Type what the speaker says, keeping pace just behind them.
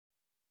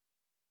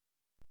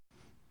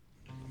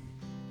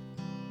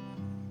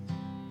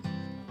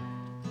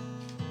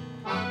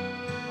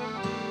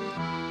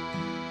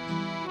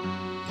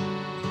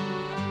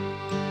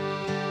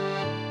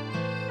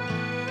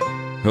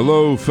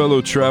Hello,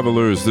 fellow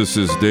travelers. This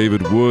is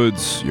David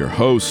Woods, your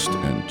host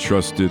and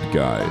trusted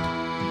guide.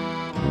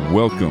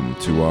 Welcome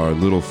to our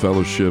little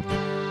fellowship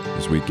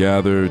as we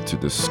gather to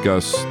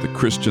discuss the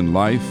Christian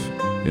life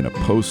in a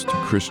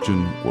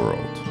post-Christian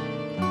world.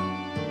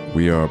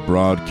 We are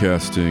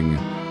broadcasting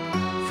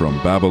from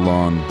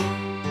Babylon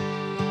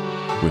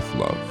with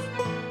love.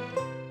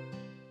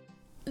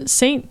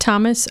 St.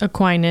 Thomas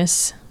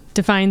Aquinas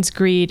defines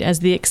greed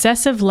as the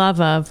excessive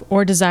love of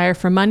or desire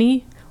for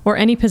money or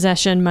any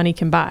possession money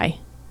can buy.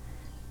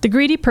 The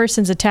greedy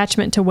person's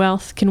attachment to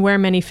wealth can wear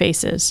many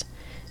faces: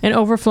 an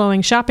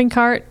overflowing shopping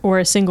cart or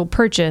a single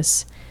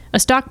purchase, a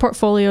stock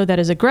portfolio that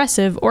is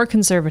aggressive or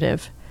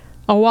conservative,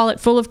 a wallet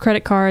full of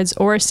credit cards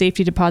or a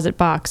safety deposit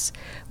box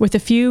with a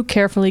few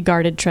carefully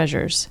guarded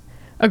treasures,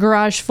 a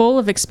garage full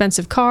of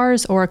expensive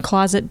cars, or a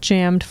closet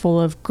jammed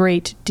full of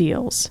great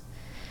deals.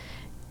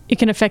 It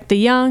can affect the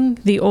young,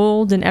 the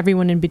old, and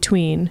everyone in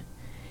between.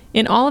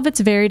 In all of its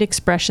varied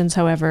expressions,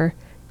 however,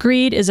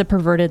 greed is a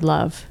perverted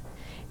love.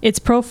 Its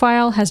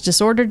profile has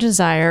disordered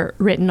desire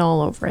written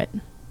all over it.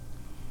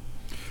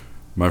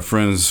 My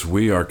friends,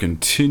 we are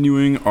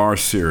continuing our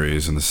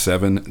series in the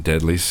 7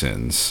 deadly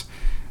sins.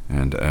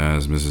 And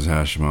as Mrs.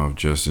 Hashimov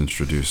just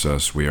introduced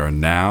us, we are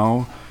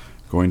now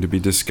going to be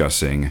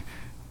discussing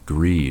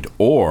greed,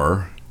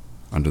 or,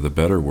 under the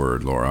better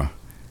word, Laura,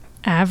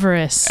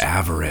 Avarice.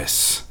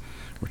 Avarice.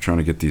 We're trying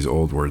to get these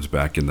old words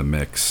back in the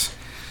mix.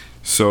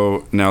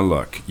 So now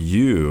look,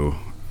 you,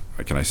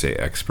 can I say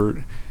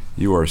expert?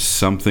 You are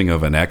something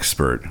of an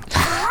expert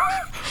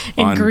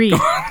on greed.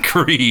 On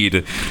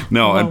greed.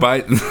 No, Whoa. And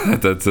by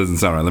that doesn't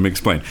sound right. Let me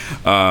explain.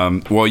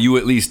 Well,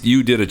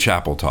 you did a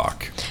chapel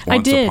talk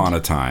once upon a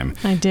time.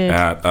 I did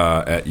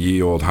at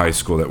Ye Old High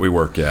School that we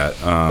work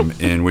at,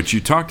 in which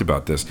you talked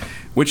about this,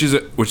 which is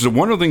a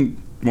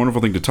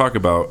wonderful thing to talk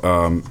about,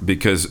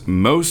 because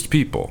most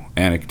people,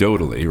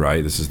 anecdotally,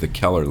 right? This is the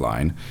Keller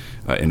line.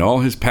 In all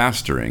his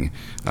pastoring,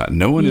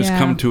 no one has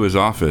come to his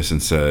office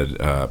and said,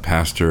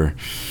 Pastor,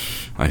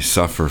 I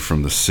suffer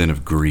from the sin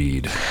of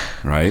greed,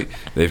 right?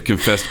 They've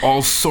confessed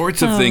all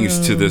sorts of things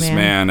to this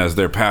man as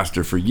their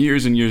pastor for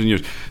years and years and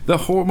years. The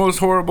most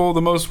horrible,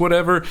 the most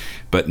whatever.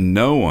 But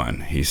no one,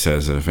 he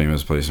says at a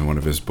famous place in one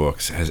of his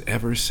books, has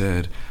ever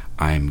said,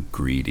 I'm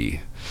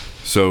greedy.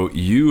 So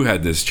you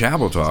had this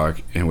chapel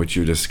talk in which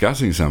you're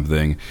discussing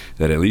something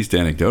that, at least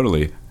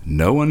anecdotally,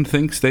 no one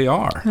thinks they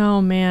are. Oh,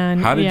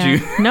 man. How did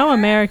you... No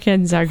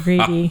Americans are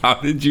greedy. How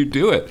did you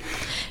do it?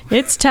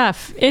 It's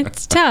tough.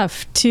 It's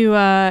tough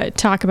to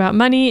talk about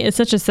money. It's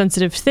such a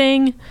sensitive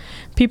thing.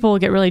 People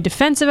get really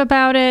defensive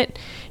about it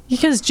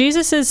because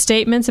Jesus'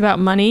 statements about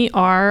money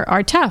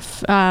are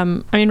tough.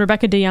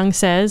 Rebecca DeYoung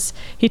says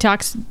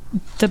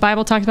the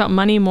Bible talks about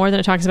money more than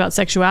it talks about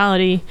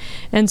sexuality.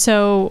 And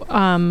so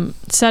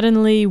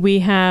suddenly we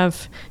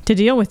have to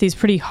deal with these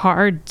pretty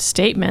hard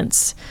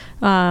statements.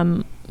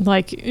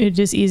 Like it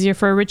is easier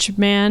for a rich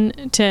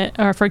man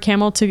or for a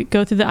camel to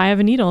go through the eye of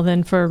a needle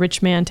than for a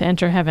rich man to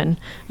enter heaven.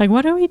 Like,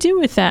 what do we do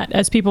with that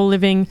as people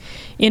living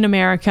in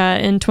America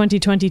in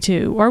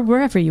 2022 or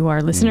wherever you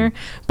are, listener?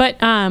 But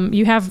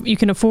you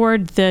can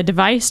afford the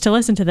device to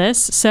listen to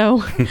this.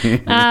 So,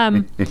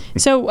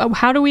 so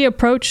how do we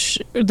approach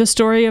the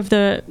story of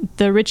the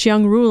rich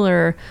young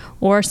ruler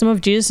or some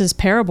of Jesus's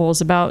parables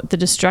about the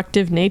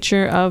destructive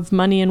nature of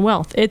money and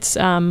wealth?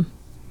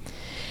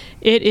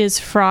 It is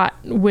fraught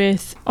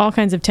with all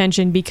kinds of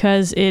tension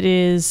because it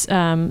is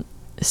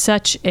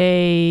such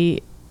an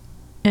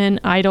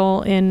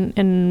idol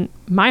in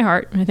my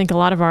heart. I think a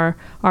lot of our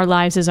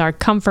lives is our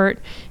comfort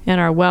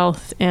and our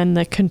wealth and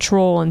the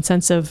control and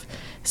sense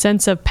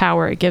of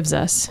power it gives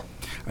us.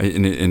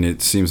 And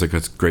it seems like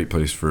that's a great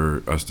place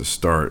for us to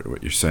start,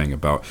 what you're saying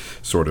about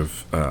sort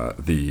of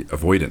the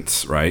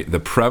avoidance, right?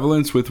 The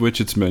prevalence with which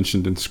it's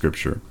mentioned in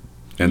Scripture.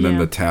 And then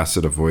the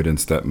tacit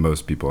avoidance that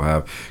most people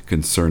have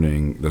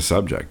concerning the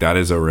subject. That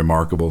is a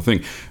remarkable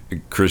thing.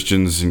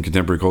 Christians in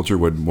contemporary culture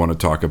would want to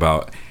talk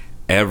about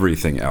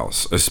everything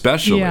else,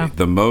 especially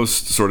the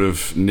most sort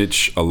of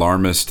niche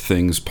alarmist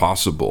things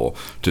possible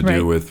to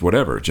do with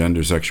whatever,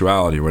 gender,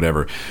 sexuality,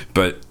 whatever.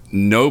 But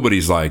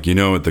nobody's like,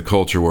 the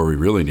culture war we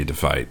really need to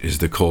fight is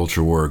the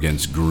culture war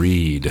against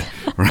greed.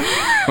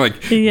 Right?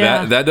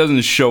 That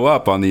doesn't show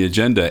up on the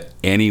agenda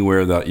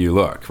anywhere that you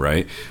look,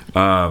 right?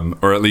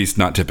 Or at least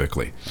not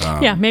typically.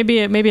 Maybe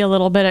a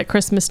little bit at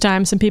Christmas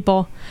time. Some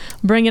people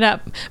bring it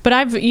up.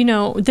 But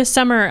this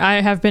summer I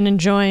have been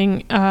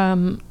enjoying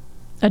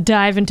a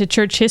dive into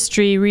church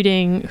history,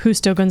 reading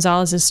Justo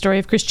Gonzalez's Story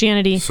of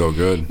Christianity. So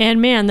good.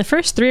 And man, the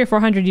first 300 or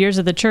 400 years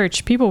of the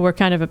church, people were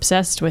kind of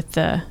obsessed with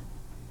the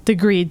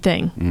greed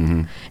thing.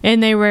 Mm-hmm.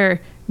 And they were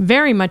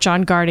very much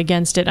on guard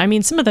against it. I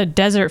mean, some of the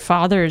Desert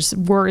Fathers'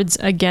 words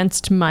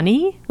against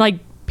money, like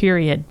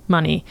period,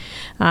 money,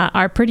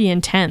 are pretty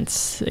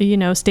intense.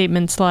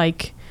 Statements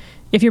like,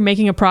 if you're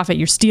making a profit,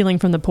 you're stealing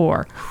from the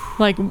poor.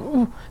 Like,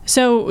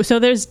 so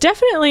there's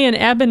definitely an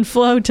ebb and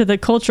flow to the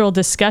cultural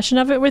discussion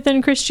of it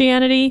within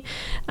Christianity.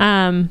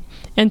 And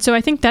so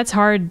I think that's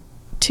hard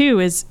too,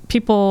 is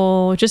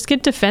people just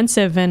get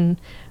defensive and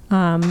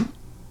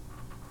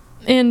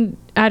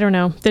I don't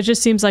know. There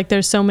just seems like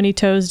there's so many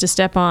toes to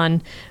step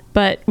on,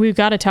 but we've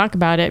got to talk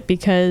about it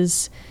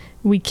because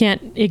we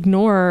can't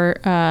ignore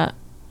a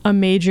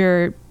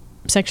major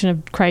section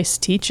of Christ's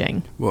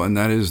teaching. Well, and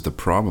that is the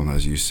problem,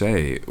 as you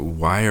say.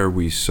 Why are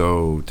we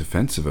so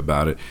defensive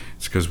about it?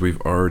 It's because we've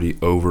already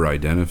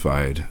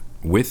over-identified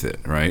with it,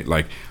 right?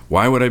 Like,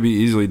 why would I be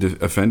easily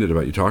offended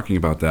about you talking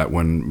about that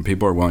when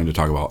people are willing to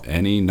talk about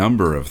any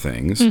number of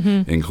things,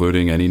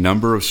 including any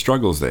number of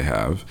struggles they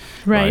have,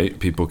 right?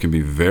 People can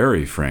be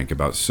very frank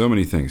about so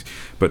many things,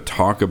 but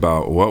talk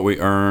about what we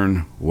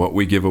earn, what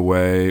we give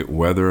away,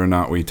 whether or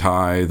not we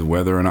tithe,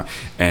 whether or not,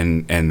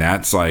 and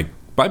that's like,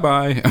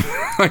 bye-bye.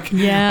 Like,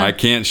 yeah. I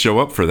can't show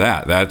up for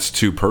that. That's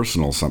too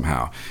personal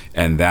somehow.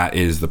 And that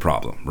is the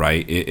problem,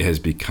 right? It has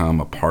become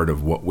a part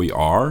of what we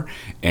are,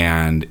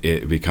 and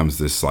it becomes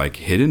this like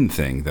hidden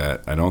thing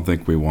that I don't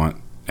think we want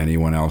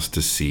anyone else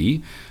to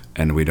see,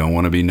 and we don't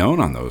want to be known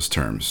on those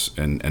terms.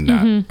 And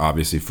that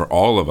obviously for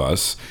all of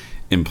us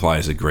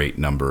implies a great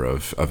number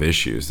of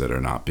issues that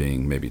are not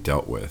being maybe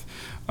dealt with.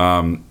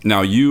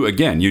 Now you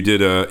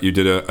did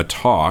a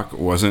talk. It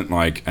wasn't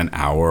like an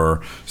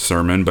hour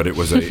sermon, but it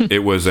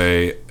was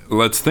a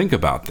let's think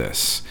about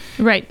this.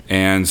 Right.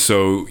 And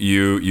so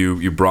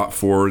you brought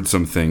forward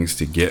some things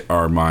to get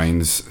our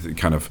minds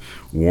kind of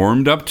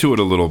warmed up to it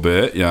a little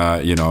bit.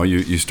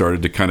 You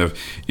started to kind of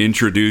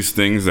introduce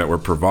things that were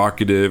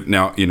provocative.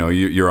 Now,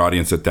 your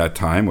audience at that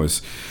time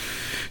was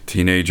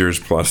teenagers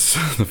plus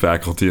the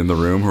faculty in the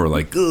room who were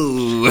like,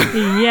 ooh.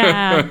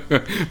 Yeah.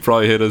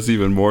 Probably hit us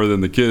even more than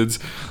the kids.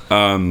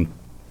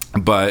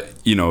 But,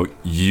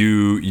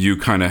 you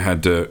kind of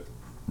had to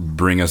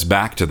bring us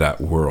back to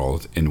that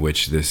world in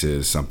which this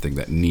is something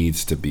that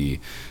needs to be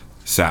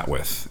sat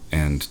with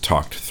and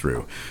talked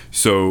through.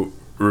 So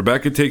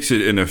Rebecca takes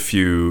it in a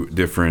few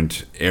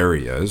different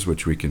areas,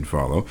 which we can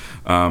follow.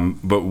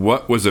 But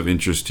what was of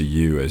interest to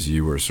you as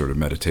you were sort of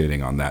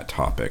meditating on that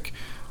topic?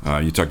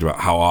 You talked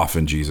about how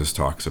often Jesus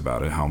talks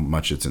about it, how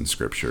much it's in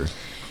Scripture.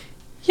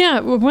 Yeah,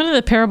 well, one of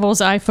the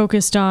parables I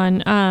focused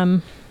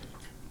on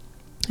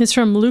is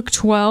from Luke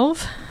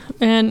 12,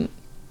 and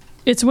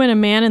it's when a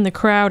man in the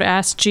crowd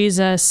asked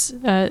Jesus,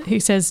 he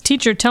says,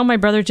 "Teacher, tell my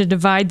brother to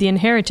divide the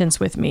inheritance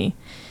with me."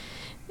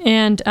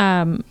 And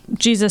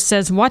Jesus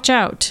says, "Watch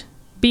out.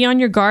 Be on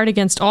your guard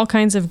against all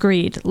kinds of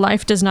greed.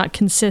 Life does not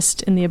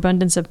consist in the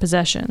abundance of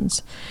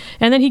possessions."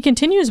 And then he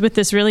continues with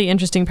this really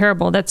interesting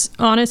parable that's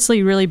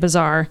honestly really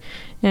bizarre.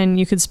 And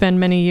you could spend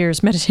many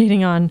years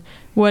meditating on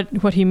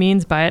what he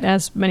means by it,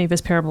 as many of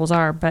his parables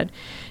are. But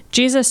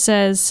Jesus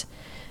says,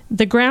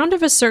 "The ground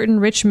of a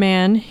certain rich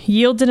man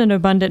yielded an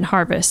abundant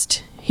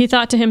harvest. He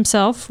thought to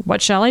himself,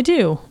 'What shall I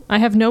do? I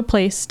have no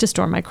place to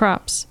store my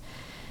crops.'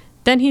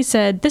 Then he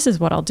said, 'This is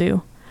what I'll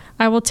do.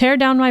 I will tear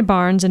down my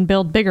barns and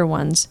build bigger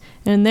ones,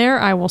 and there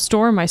I will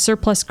store my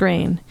surplus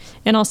grain.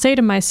 And I'll say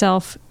to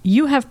myself,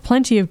 you have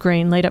plenty of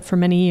grain laid up for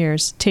many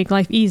years. Take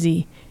life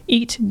easy.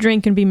 Eat,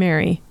 drink, and be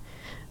merry.'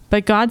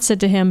 But God said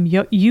to him,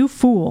 'You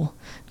fool,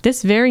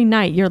 this very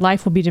night your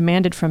life will be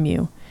demanded from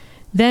you.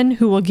 Then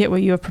who will get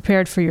what you have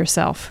prepared for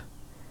yourself?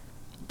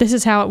 This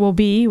is how it will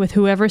be with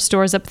whoever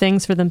stores up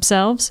things for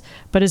themselves,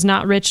 but is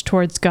not rich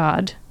towards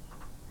God.'"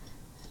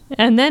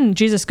 And then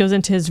Jesus goes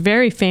into his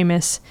very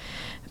famous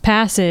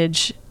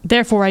passage,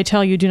 "Therefore I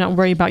tell you, do not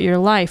worry about your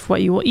life,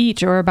 what you will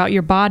eat, or about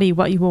your body,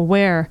 what you will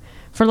wear.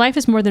 For life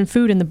is more than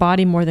food, and the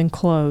body more than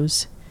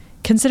clothes.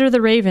 Consider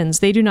the ravens,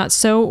 they do not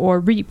sow or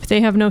reap,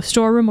 they have no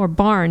storeroom or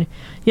barn,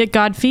 yet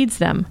God feeds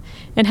them.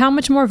 And how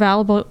much more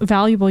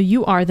valuable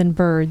you are than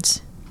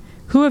birds.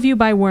 Who of you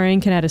by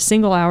worrying can add a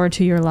single hour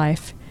to your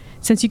life?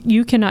 Since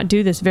you cannot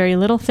do this very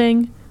little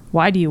thing,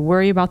 why do you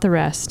worry about the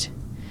rest?"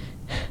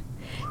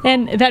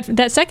 And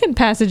that second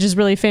passage is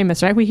really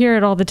famous, right? We hear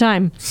it all the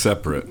time.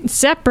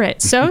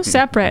 Separate, so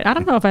separate. I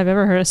don't know if I've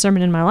ever heard a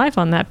sermon in my life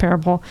on that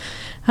parable.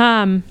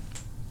 And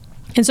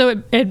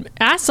so it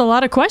asks a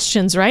lot of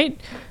questions, right?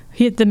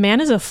 The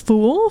man is a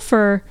fool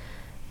for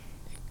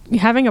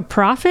having a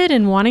profit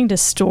and wanting to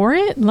store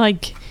it,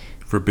 like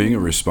for being a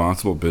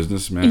responsible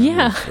businessman.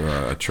 Yeah,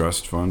 with, a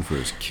trust fund for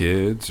his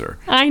kids, or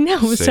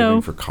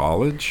saving for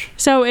college.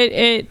 So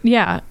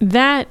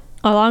that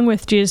along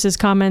with Jesus's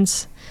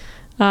comments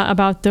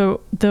about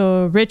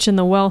the rich and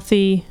the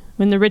wealthy,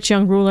 when the rich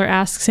young ruler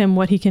asks him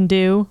what he can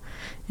do,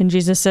 and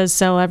Jesus says,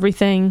 "Sell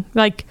everything."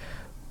 Like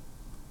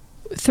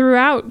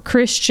throughout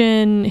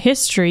Christian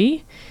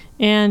history,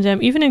 and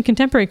even in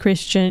contemporary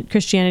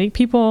Christianity,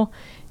 people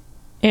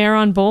err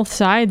on both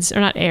sides, or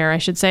not err, I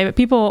should say, but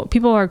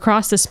people are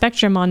across the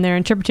spectrum on their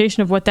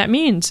interpretation of what that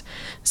means.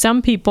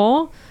 Some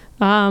people,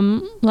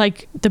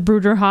 like the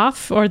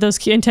Bruderhof or those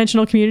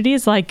intentional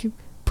communities, like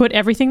put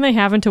everything they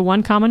have into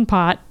one common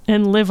pot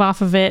and live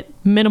off of it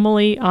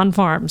minimally on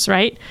farms,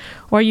 right?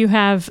 Or you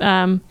have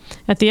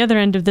at the other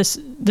end of this,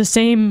 the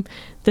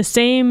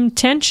same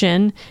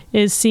tension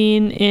is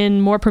seen in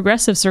more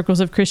progressive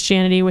circles of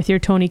Christianity with your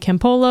Tony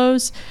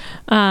Campolos,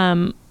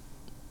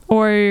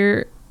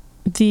 or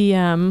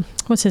the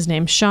what's his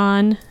name?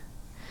 Sean.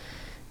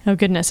 Oh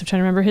goodness, I'm trying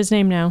to remember his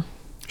name now.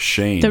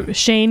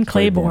 Shane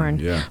Claiborne.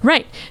 Yeah.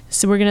 Right.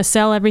 So we're going to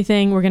sell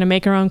everything. We're going to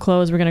make our own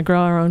clothes. We're going to grow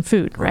our own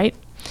food. Right.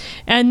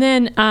 And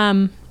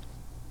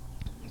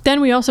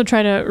then we also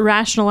try to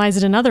rationalize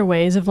it in other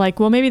ways of like,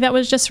 well, maybe that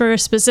was just for a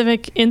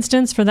specific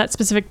instance for that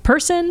specific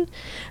person.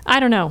 I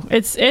don't know.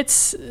 It's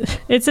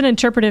an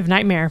interpretive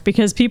nightmare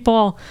because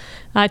people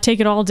take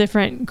it all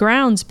different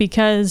grounds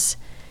because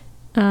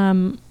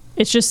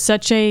it's just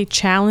such a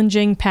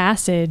challenging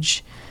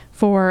passage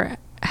for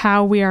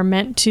how we are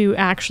meant to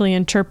actually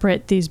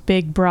interpret these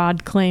big,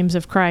 broad claims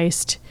of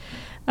Christ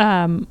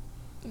in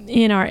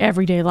our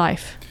everyday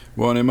life.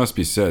 Well, and it must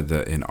be said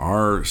that in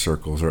our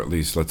circles, or at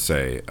least let's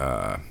say,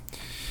 I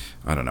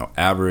don't know,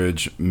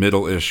 average,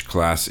 middle-ish,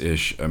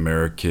 class-ish,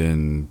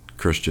 American,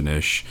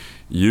 Christian-ish,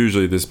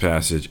 usually this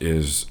passage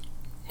is,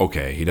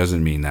 okay, he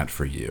doesn't mean that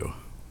for you.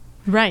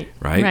 Right.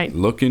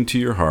 Look into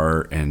your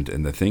heart and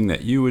the thing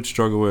that you would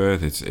struggle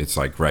with. It's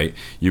like, right,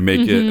 you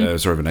make it a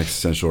sort of an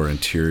existential or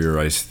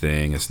interiorized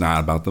thing. It's not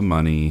about the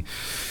money.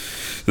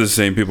 The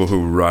same people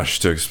who rush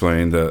to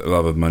explain the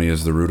love of money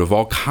as the root of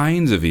all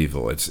kinds of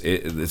evil.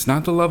 It's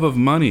not the love of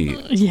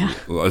money. Yeah.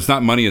 It's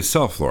not money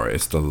itself, Laura.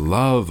 It's the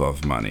love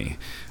of money,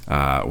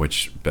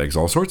 which begs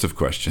all sorts of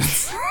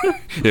questions.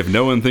 If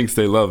no one thinks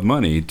they love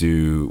money,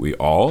 do we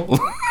all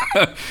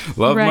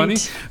love money?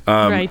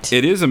 Right.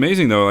 It is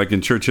amazing, though, like in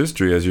church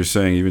history, as you're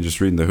saying, even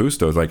just reading the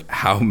Hustos, like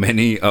how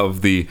many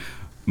of the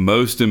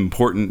most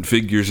important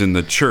figures in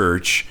the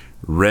church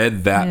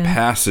read that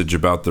passage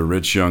about the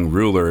rich young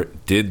ruler,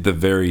 did the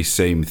very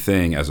same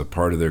thing as a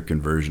part of their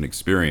conversion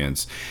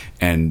experience.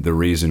 And the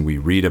reason we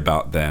read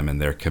about them and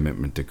their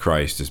commitment to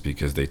Christ is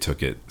because they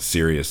took it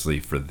seriously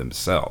for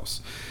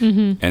themselves.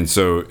 And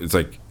so it's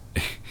like,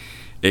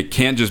 it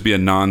can't just be a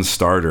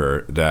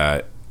non-starter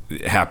that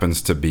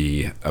happens to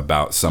be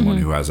about someone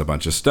who has a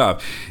bunch of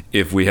stuff.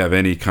 If we have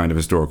any kind of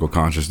historical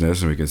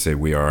consciousness, and we can say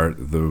we are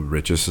the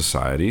richest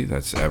society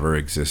that's ever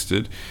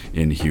existed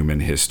in human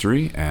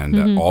history, and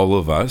that all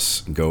of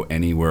us go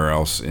anywhere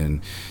else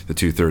in the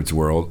 2/3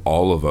 world,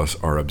 all of us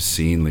are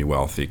obscenely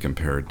wealthy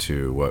compared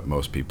to what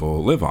most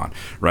people live on,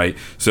 right?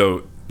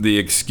 So the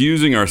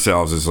excusing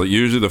ourselves is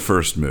usually the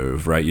first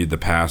move, right? The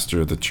pastor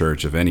of the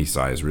church of any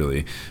size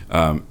really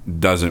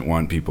doesn't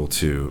want people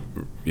to,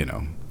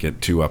 get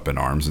too up in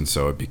arms, and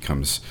so it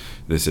becomes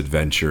this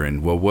adventure.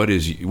 And well, what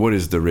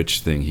is the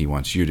rich thing he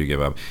wants you to give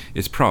up?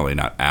 It's probably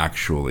not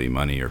actually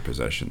money or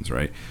possessions,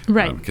 right?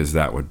 Right. Because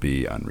that would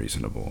be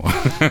unreasonable.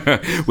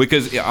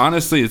 Because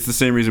honestly, it's the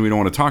same reason we don't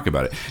want to talk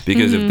about it.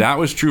 Because if that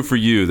was true for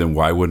you, then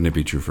why wouldn't it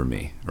be true for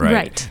me, right?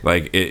 Right.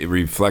 Like it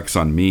reflects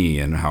on me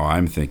and how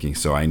I'm thinking,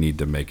 so I need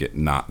to make it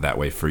not that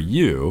way for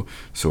you,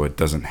 so it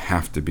doesn't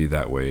have to be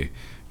that way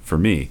for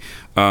me.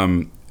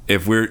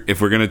 If we're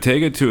going to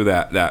take it to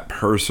that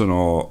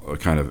personal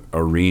kind of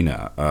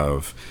arena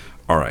of,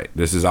 all right,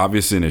 this is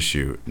obviously an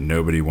issue.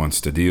 Nobody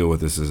wants to deal with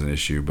this as an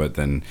issue, but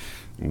then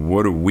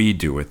what do we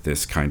do with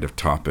this kind of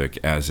topic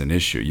as an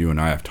issue? You and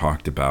I have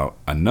talked about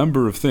a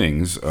number of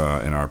things in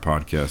our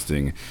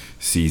podcasting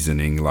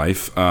seasoning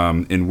life,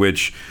 in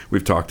which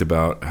we've talked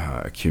about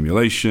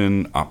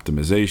accumulation,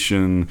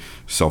 optimization,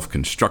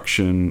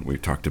 self-construction.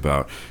 We've talked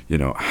about,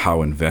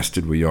 how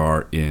invested we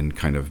are in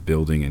kind of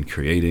building and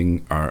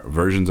creating our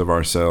versions of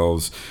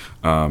ourselves.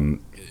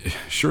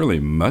 Surely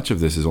much of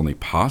this is only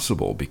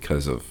possible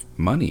because of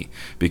money,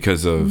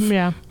 because of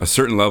a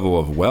certain level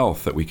of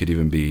wealth that we could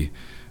even be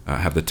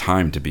have the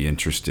time to be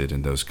interested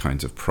in those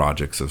kinds of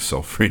projects of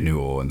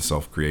self-renewal and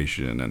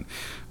self-creation.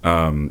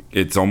 And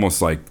it's almost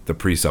like the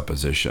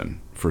presupposition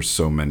for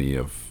so many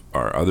of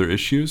our other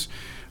issues.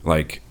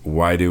 Like,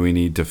 why do we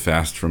need to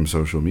fast from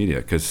social media?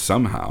 Because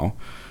somehow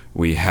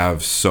we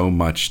have so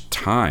much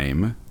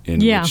time in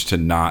which to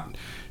not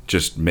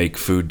just make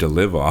food to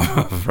live off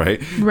of,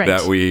 right?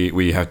 That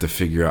we have to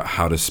figure out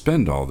how to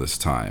spend all this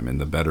time in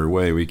the better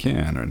way we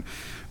can.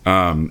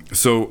 And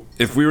so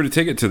if we were to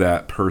take it to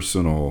that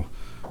personal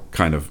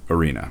kind of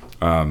arena,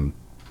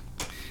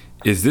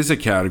 is this a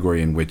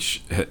category in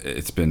which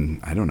it's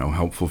been, I don't know,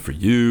 helpful for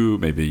you,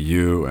 maybe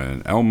you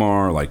and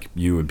Elmar, like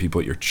you and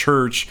people at your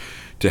church,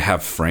 to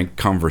have frank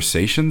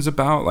conversations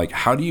about, like,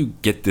 how do you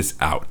get this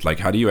out? Like,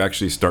 how do you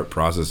actually start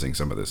processing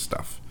some of this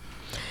stuff?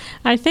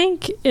 I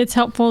think it's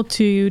helpful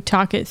to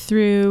talk it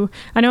through.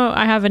 I know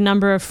I have a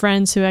number of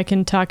friends who I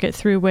can talk it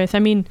through with. I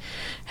mean,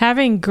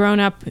 having grown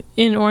up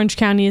in Orange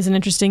County is an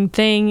interesting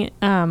thing.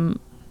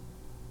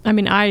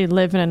 I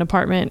live in an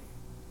apartment,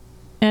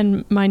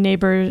 and my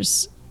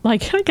neighbors,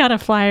 like, I got a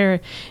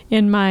flyer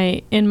in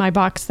my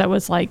box that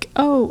was like,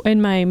 in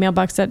my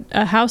mailbox, that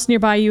a house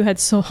nearby you had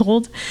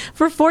sold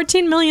for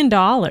 $14 million.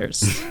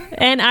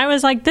 And I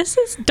was like,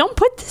 don't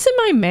put this in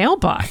my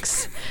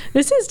mailbox.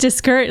 This is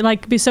discouraging.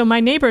 Like, so my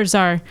neighbors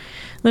are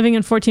living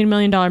in $14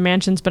 million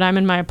mansions, but I'm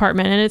in my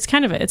apartment, and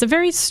it's a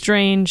very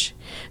strange.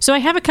 So I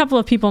have a couple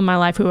of people in my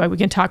life who we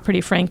can talk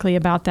pretty frankly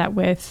about that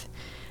with.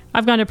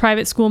 I've gone to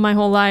private school my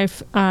whole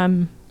life.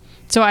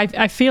 So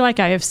I feel like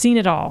I have seen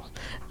it all.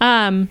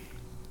 And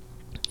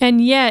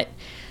yet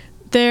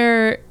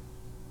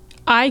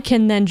I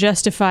can then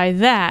justify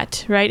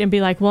that, right, and be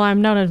like, well,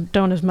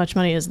 don't as much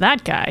money as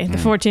that guy, the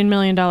 $14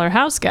 million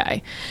house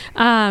guy.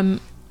 And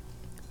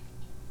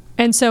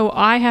so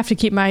I have to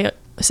keep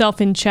myself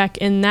in check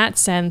in that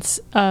sense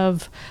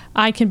of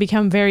I can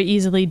become very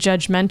easily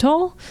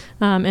judgmental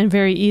and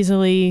very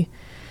easily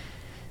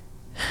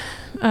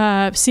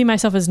see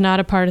myself as not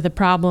a part of the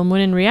problem,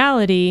 when in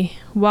reality,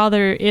 while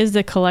there is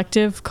the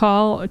collective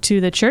call to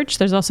the church,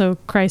 there's also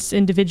Christ's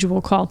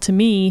individual call to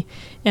me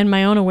and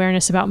my own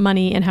awareness about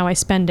money and how I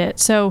spend it.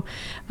 So,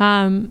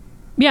 Elmar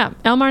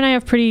and I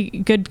have pretty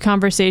good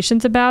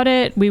conversations about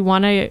it. We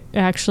want to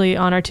actually,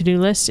 on our to-do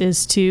list,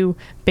 is to,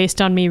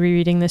 based on me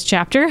rereading this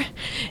chapter,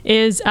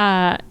 is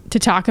to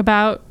talk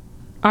about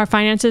our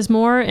finances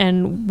more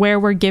and where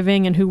we're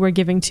giving and who we're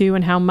giving to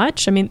and how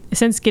much. I mean,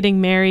 since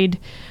getting married,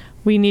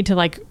 we need to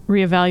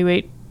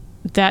reevaluate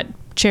that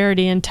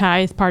charity and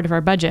tithe part of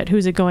our budget.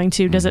 Who's it going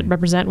to? Does it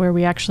represent where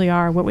we actually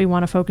are, what we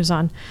want to focus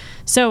on?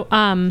 So,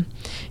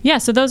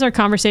 so those are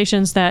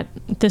conversations that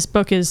this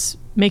book is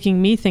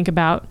making me think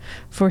about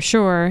for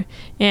sure.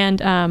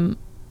 And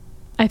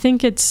I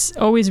think it's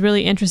always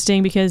really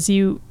interesting because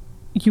you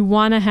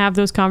want to have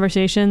those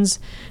conversations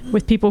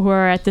with people who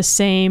are at the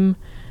same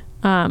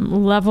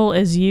level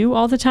as you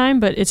all the time,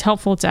 but it's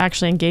helpful to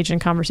actually engage in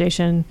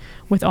conversation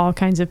with all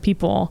kinds of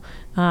people,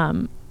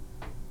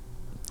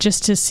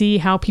 just to see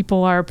how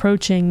people are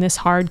approaching this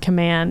hard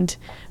command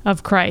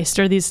of Christ,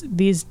 or these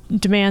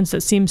demands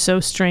that seem so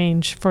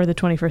strange for the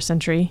 21st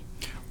century.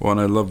 Well,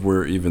 and I love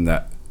where even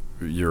that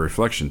your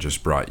reflection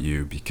just brought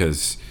you,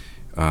 because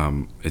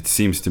it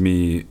seems to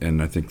me,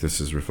 and I think this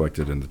is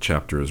reflected in the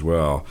chapter as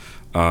well,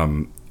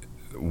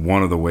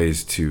 one of the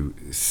ways to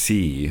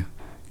see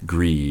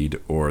greed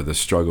or the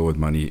struggle with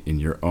money in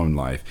your own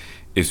life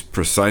is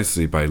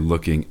precisely by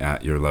looking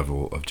at your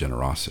level of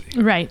generosity.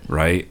 Right.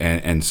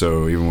 And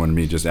so even when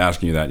me just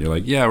asking you that, you're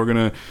like, yeah, we're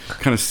going to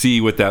kind of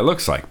see what that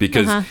looks like,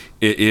 because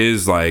it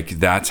is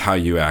that's how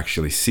you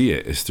actually see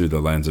it, is through the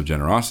lens of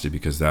generosity,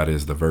 because that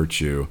is the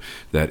virtue,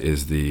 that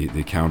is the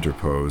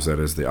counterpose, that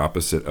is the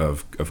opposite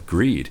of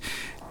greed.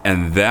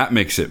 And that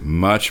makes it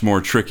much more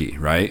tricky,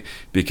 right?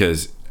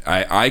 Because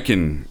I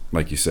can,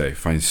 like you say,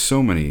 find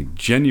so many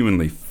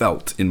genuinely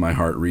felt in my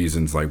heart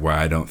reasons why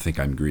I don't think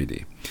I'm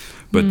greedy.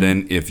 But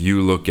then if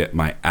you look at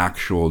my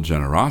actual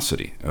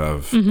generosity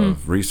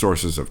of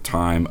resources, of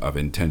time, of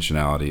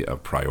intentionality,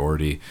 of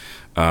priority,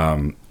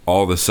 all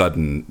of a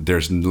sudden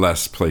there's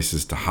less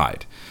places to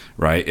hide,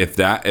 right?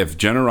 If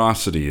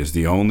generosity is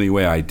the only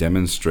way I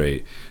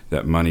demonstrate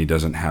that money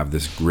doesn't have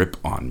this grip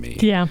on me,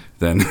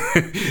 then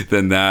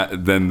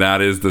that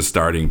is the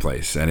starting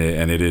place, and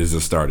it is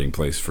a starting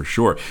place for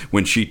sure.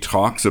 When she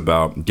talks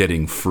about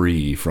getting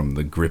free from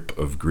the grip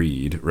of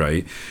greed,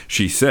 right?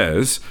 She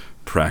says,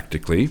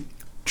 practically,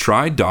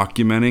 try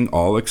documenting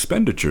all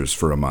expenditures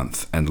for a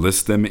month and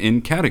list them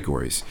in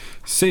categories: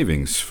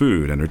 savings,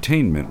 food,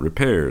 entertainment,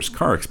 repairs,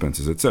 car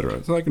expenses, etc.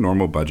 It's like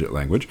normal budget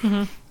language.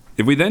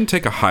 If we then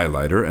take a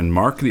highlighter and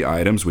mark the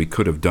items we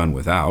could have done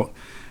without,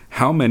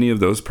 how many of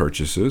those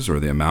purchases, or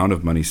the amount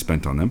of money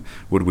spent on them,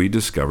 would we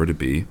discover to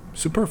be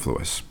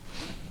superfluous?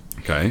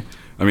 Okay.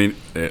 I mean,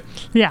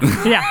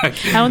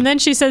 And then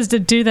she says to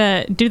do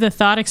the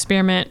thought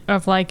experiment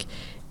of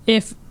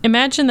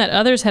imagine that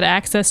others had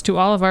access to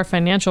all of our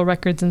financial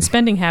records and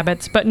spending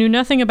habits, but knew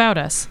nothing about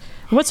us.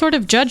 What sort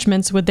of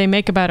judgments would they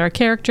make about our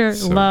character,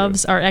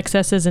 loves, our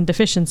excesses, and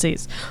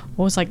deficiencies?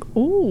 Well, it's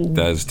ooh.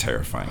 That is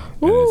terrifying.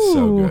 Ooh. And it's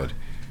so good.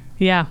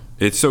 Yeah.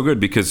 It's so good,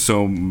 because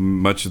so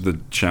much of the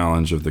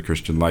challenge of the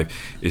Christian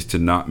life is to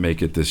not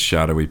make it this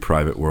shadowy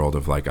private world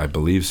of I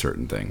believe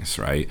certain things,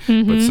 right?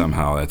 But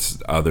somehow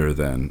that's other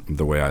than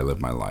the way I live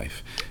my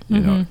life. You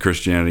know,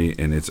 Christianity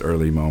in its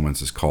early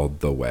moments is called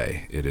the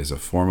way. It is a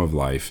form of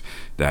life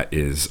that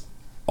is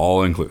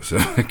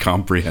all-inclusive,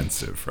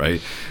 comprehensive,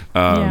 right?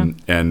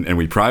 And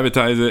we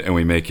privatize it, and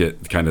we make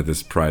it kind of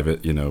this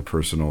private,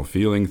 personal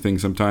feeling thing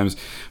sometimes.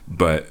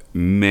 But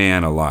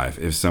man alive,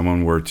 if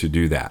someone were to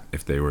do that,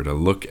 if they were to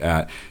look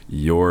at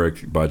your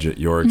budget,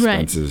 your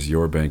expenses,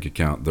 your bank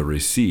account, the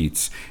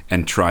receipts,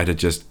 and try to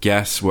just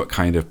guess what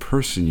kind of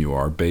person you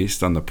are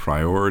based on the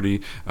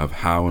priority of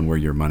how and where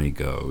your money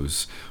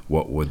goes,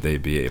 what would they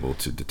be able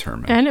to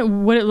determine?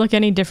 And would it look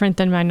any different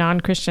than my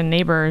non-Christian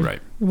neighbor?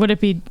 Right.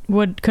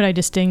 Could I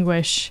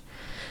distinguish?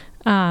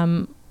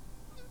 And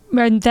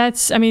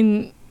that's,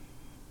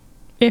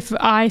 if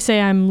I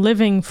say I'm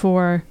living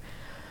for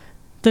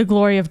the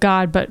glory of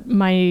God, but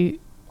my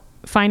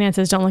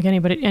finances don't look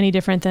any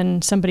different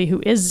than somebody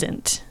who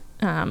isn't,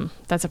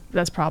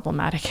 that's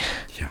problematic.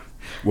 Yeah.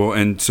 Well,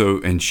 and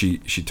she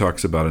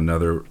talks about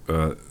another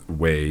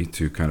way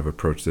to kind of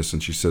approach this,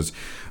 and she says,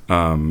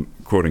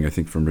 quoting I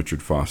think from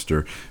Richard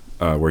Foster,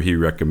 where he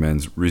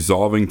recommends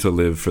resolving to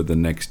live for the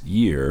next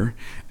year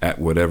at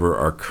whatever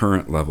our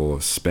current level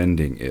of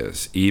spending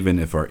is, even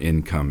if our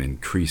income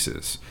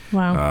increases.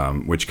 Wow.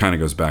 Which kind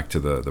of goes back to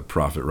the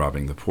prophet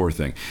robbing the poor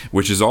thing,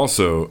 which is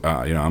also,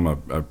 I'm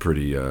a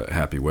pretty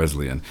happy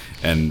Wesleyan,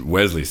 and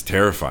Wesley's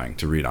terrifying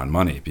to read on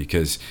money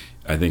because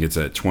I think it's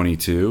at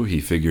 22,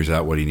 he figures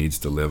out what he needs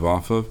to live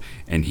off of,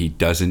 and he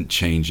doesn't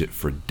change it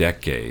for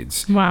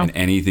decades. Wow. And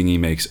anything he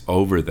makes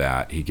over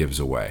that, he gives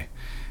away.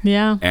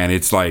 Yeah. And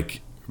it's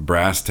like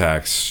brass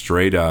tacks,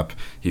 straight up.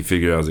 He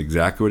figured out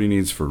exactly what he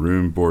needs for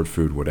room, board,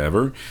 food,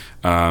 whatever.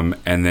 And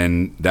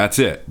then that's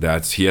it.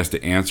 He has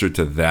to answer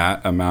to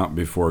that amount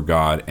before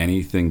God.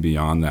 Anything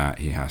beyond that,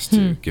 he has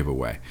to give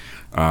away.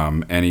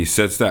 And he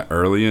sets that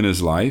early in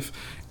his life.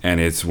 And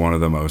it's one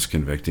of the most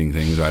convicting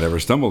things I'd ever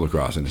stumbled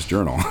across in his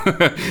journal.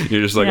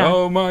 You're just like,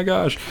 oh my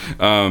gosh.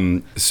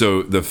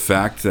 So the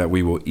fact that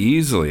we will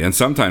easily, and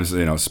sometimes,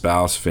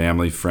 spouse,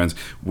 family, friends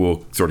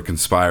will sort of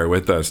conspire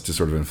with us to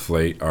sort of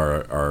inflate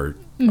our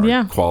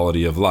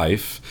quality of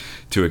life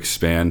to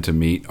expand to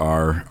meet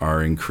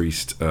our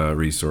increased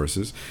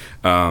resources.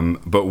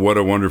 But what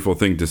a wonderful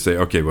thing to say,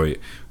 okay,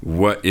 wait,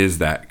 what is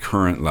that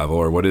current level,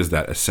 or what is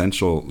that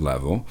essential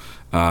level?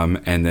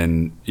 And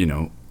then,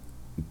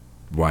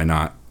 why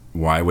not?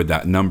 Why would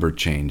that number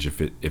change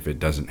if it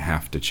doesn't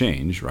have to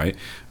change, right?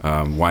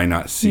 Why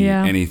not see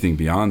anything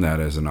beyond that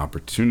as an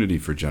opportunity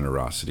for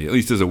generosity, at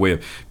least as a way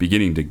of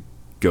beginning to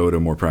go to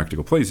more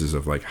practical places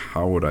of like,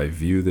 how would I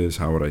view this?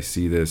 How would I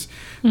see this?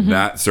 Mm-hmm.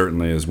 That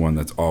certainly is one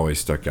that's always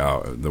stuck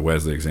out, the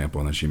Wesley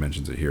example, and then she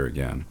mentions it here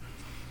again.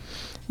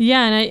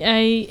 Yeah,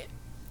 and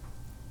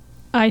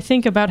I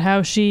think about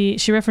how she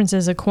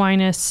references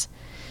Aquinas.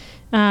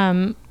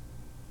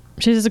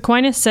 She says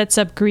Aquinas sets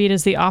up greed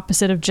as the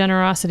opposite of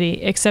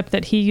generosity, except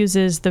that he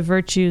uses the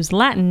virtue's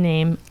Latin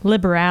name,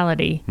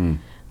 liberality.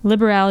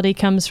 Liberality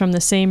comes from the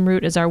same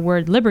root as our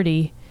word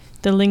liberty.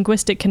 The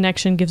linguistic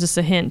connection gives us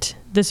a hint.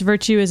 This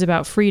virtue is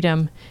about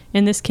freedom,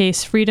 in this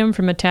case, freedom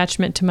from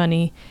attachment to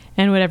money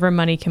and whatever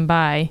money can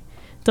buy.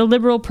 The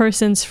liberal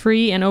person's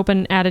free and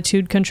open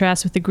attitude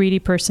contrasts with the greedy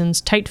person's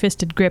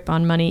tight-fisted grip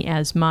on money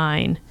as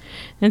mine.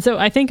 And so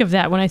I think of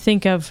that when I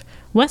think of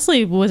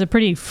Wesley was a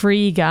pretty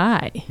free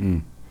guy.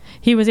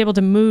 He was able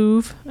to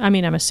move. I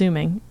mean, I'm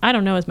assuming. I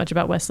don't know as much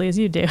about Wesley as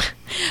you do.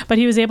 But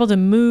he was able to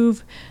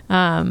move,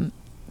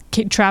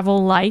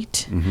 travel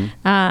light.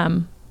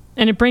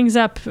 And it brings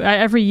up,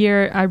 every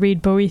year I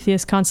read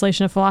Boethius'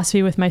 Consolation of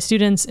Philosophy with my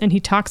students, and he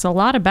talks a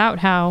lot about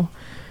how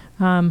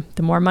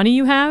the more money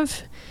you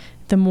have,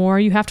 the more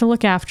you have to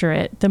look after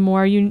it. The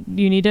more you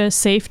need a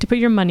safe to put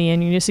your money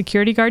in. You need a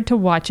security guard to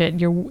watch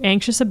it. You're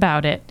anxious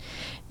about it.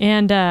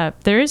 And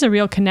there is a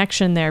real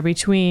connection there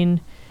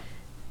between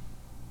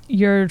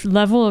your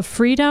level of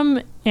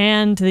freedom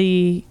and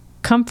the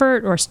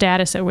comfort or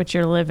status at which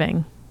you're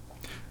living.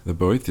 The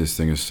Boethius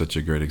thing is such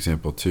a great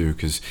example too,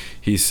 because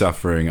he's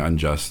suffering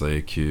unjustly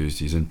accused.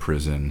 He's in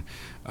prison,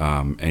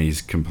 and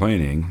he's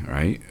complaining,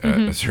 right, at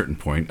a certain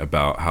point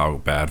about how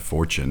bad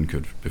fortune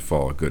could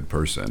befall a good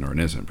person or an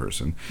innocent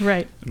person.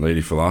 Right. And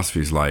Lady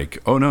Philosophy's like,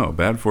 oh no,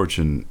 bad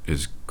fortune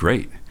is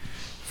great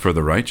for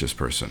the righteous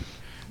person,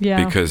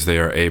 because they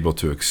are able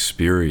to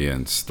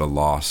experience the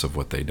loss of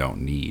what they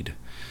don't need.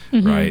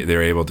 Right?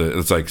 They're able to,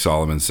 it's like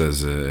Solomon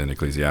says in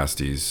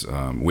Ecclesiastes,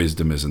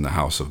 wisdom is in the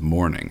house of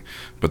mourning,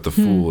 but the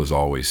fool is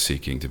always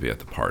seeking to be at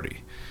the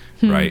party.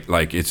 Right?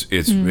 Like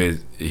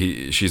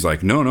she's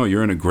like, no,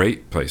 you're in a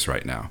great place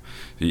right now.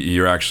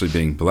 You're actually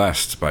being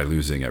blessed by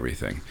losing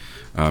everything.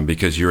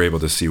 Because you're able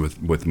to see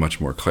with much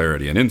more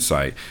clarity and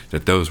insight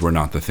that those were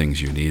not the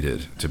things you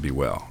needed to be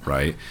well,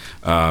 right?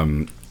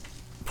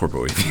 Poor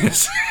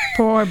Boethius.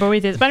 Poor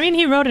Boethius. But I mean,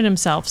 he wrote it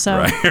himself, so.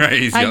 Right.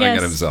 He's yelling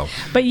at himself.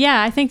 But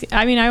yeah,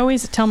 I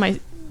always tell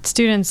my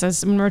students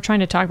when we're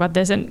trying to talk about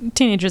this, and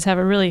teenagers have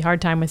a really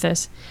hard time with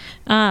this,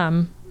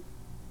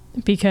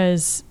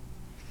 because,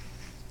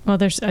 well,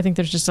 I think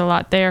there's just a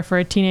lot there for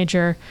a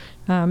teenager,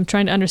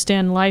 trying to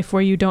understand life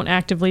where you don't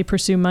actively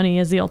pursue money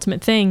as the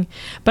ultimate thing.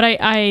 But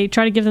I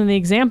try to give them the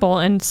example,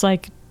 and it's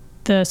like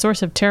the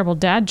source of terrible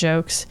dad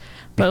jokes,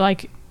 but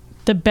like,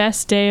 the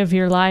best day of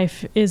your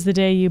life is the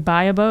day you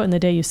buy a boat and the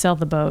day you sell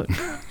the boat.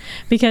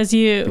 Because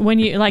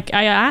I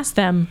asked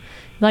them,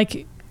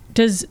 like,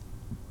 does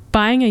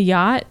buying a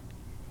yacht,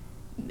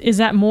 is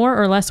that more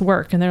or less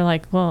work? And they're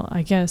like, well,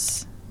 I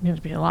guess it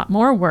would be a lot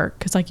more work.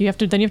 Cause like you have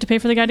to pay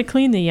for the guy to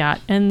clean the yacht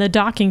and the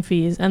docking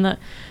fees.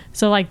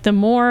 So like the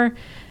more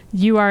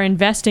you are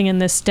investing in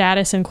this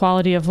status and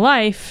quality of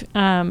life,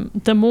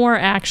 the more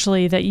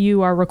actually that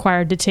you are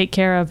required to take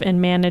care of and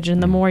manage,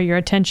 and the more your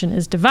attention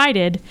is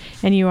divided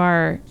and you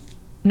are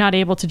not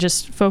able to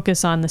just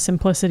focus on the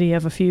simplicity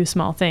of a few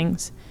small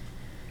things.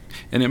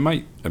 And it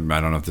might, I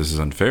don't know if this is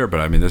unfair, but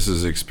I mean, this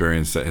is an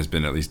experience that has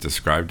been at least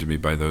described to me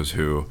by those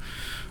who,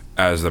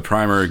 as the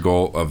primary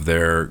goal of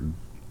their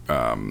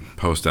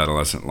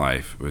post-adolescent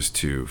life was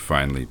to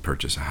finally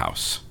purchase a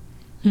house.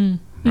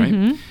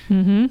 Right?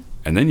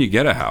 And then you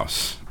get a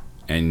house,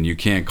 and you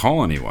can't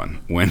call anyone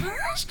when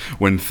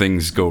when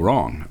things go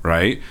wrong,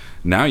 right?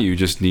 Now you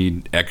just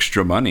need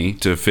extra money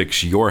to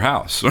fix your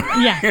house.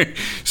 Yeah.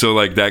 So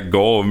like that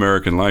goal of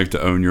American life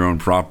to own your own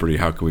property,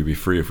 how can we be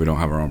free if we don't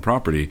have our own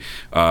property?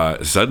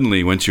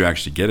 Suddenly, once you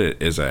actually get it,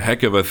 is a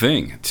heck of a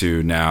thing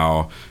to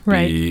now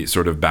be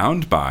sort of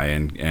bound by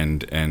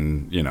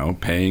and you know,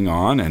 paying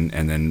on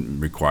and then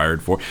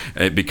required for.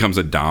 It becomes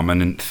a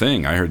dominant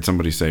thing. I heard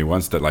somebody say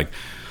once that like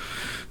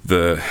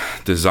the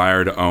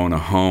desire to own a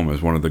home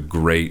is one of the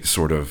great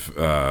sort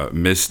of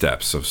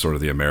missteps of sort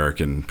of the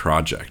American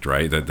project,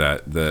 right?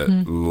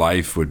 That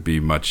life would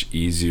be much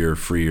easier,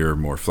 freer,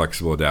 more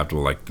flexible,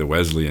 adaptable, like the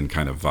Wesleyan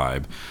kind of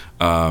vibe,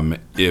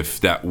 if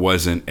that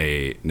wasn't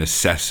a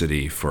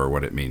necessity for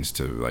what it means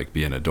to like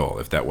be an adult.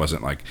 If that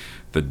wasn't like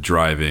the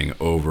driving,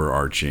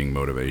 overarching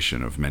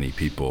motivation of many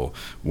people.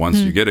 Once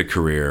you get a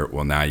career,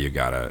 well, now you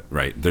gotta,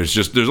 right?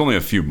 There's only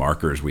a few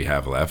markers we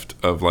have left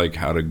of like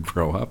how to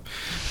grow up.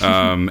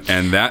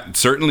 And that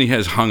certainly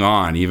has hung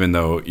on, even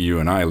though you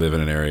and I live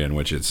in an area in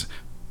which it's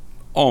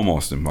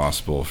almost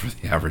impossible for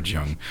the average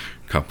young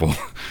couple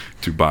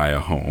to buy a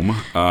home.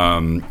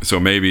 So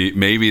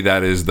maybe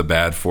that is the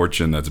bad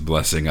fortune that's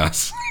blessing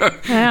us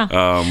with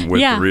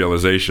the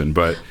realization.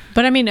 But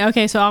I mean,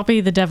 okay, so I'll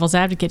be the devil's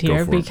advocate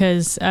here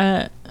because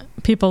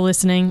people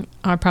listening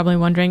are probably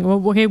wondering,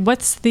 well, okay,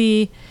 what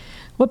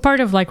part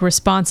of like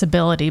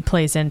responsibility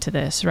plays into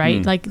this,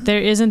 right? Like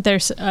there's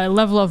a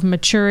level of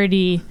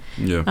maturity,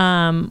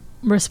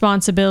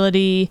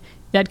 responsibility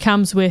that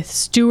comes with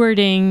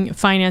stewarding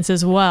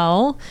finances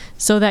well,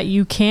 so that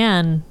you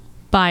can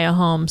buy a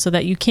home, so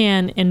that you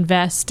can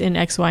invest in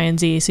X, Y, and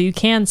Z, so you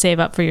can save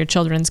up for your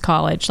children's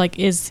college. Like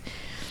if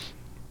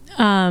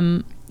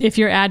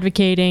you're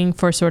advocating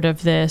for sort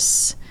of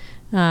this,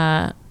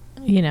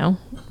 you know,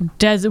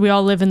 we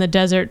all live in the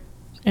desert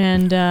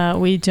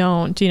and we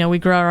don't, you know, we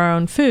grow our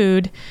own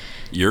food.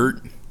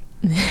 Yurt.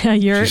 A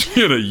yurt. She's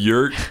in a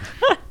yurt.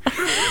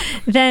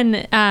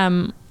 Then,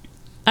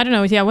 I don't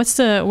know. Yeah. What's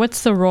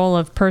the role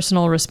of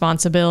personal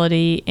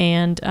responsibility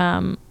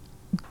and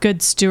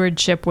good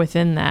stewardship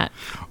within that?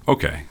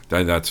 Okay,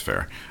 that's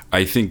fair.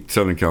 I think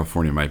Southern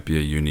California might be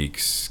a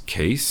unique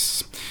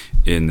case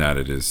in that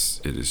it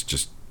is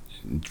just,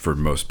 for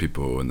most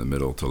people in the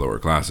middle to lower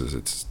classes,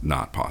 it's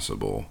not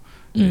possible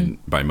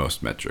by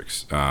most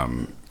metrics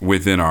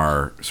within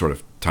our sort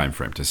of time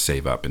frame to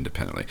save up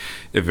independently.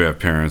 If you have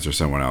parents or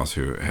someone else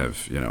who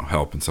have, you know,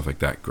 help and stuff like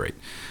that, great.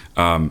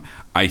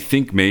 I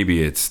think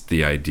maybe it's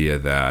the idea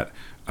that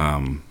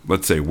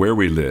let's say where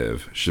we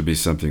live should be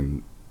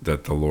something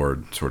that the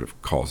Lord sort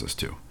of calls us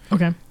to.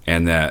 Okay.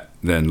 And that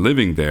then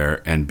living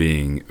there and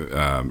being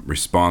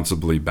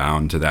responsibly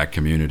bound to that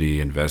community,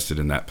 invested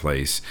in that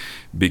place,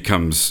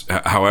 becomes,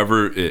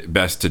 however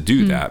best to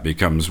do that,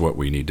 becomes what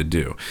we need to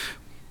do.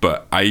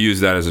 But I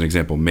use that as an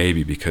example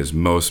maybe because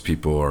most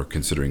people are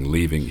considering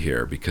leaving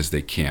here because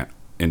they can't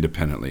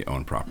independently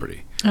own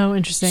property. Oh,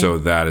 interesting. So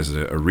that is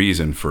a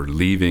reason for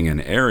leaving an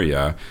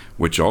area,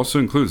 which also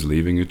includes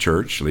leaving a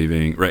church,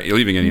 leaving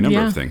any number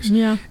of things.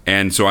 Yeah.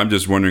 And so I'm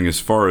just wondering, as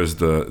far as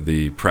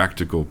the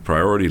practical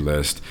priority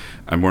list,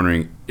 I'm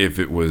wondering if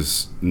it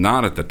was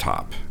not at the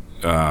top.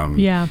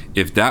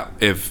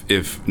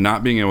 If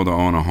not being able to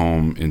own a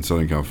home in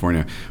Southern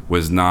California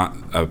was not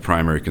a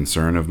primary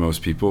concern of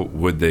most people,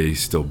 would they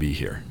still be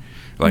here?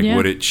 Like,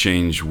 would it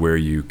change where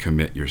you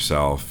commit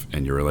yourself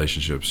and your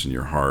relationships and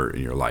your heart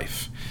and your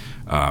life?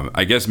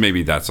 I guess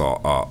maybe that's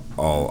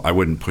all. I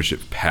wouldn't push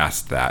it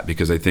past that,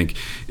 because I think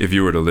if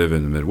you were to live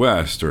in the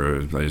Midwest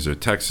or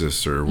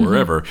Texas or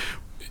wherever,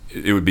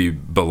 it would be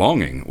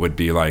belonging. Would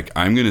be like,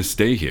 I'm going to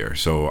stay here,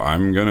 so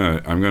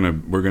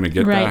we're gonna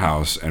get that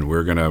house, and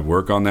we're gonna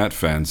work on that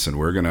fence, and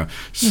we're gonna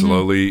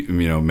slowly,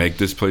 make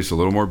this place a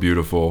little more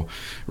beautiful,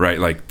 right?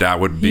 Like that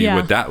would be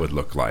what that would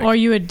look like. Or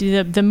you would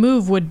the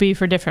move would be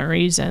for different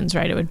reasons,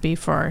 right? It would be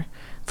for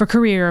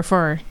career or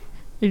for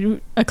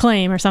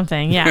acclaim or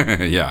something.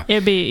 Yeah.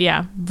 It'd be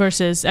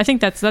versus, I think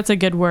that's a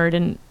good word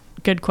and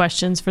good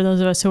questions for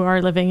those of us who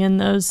are living in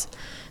those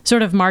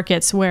sort of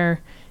markets where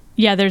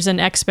there's an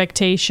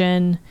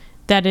expectation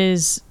that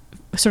is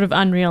sort of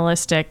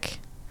unrealistic,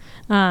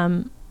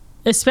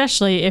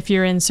 especially if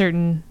you're in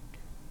certain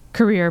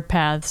career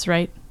paths,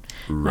 right?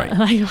 Right.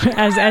 Like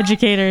as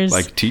educators,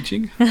 like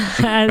teaching,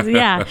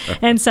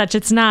 and such.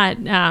 It's not.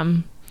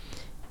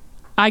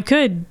 I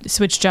could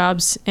switch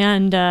jobs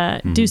and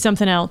do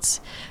something else,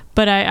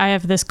 but I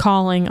have this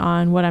calling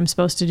on what I'm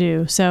supposed to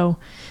do. So,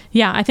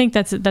 I think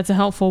that's a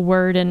helpful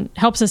word and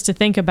helps us to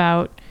think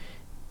about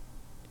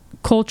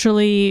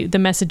culturally the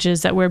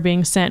messages that we're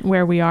being sent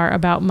where we are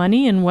about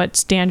money and what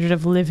standard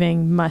of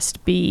living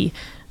must be,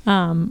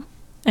 and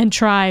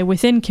try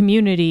within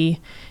community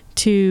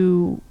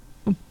to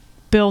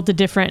build a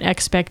different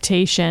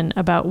expectation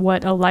about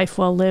what a life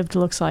well lived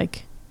looks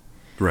like.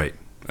 Right.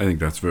 I think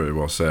that's very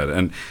well said.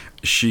 And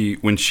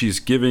when she's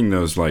giving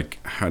those, like,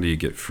 how do you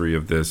get free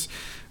of this?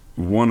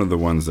 One of the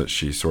ones that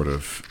she sort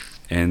of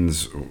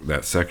ends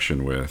that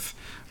section with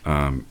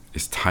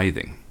is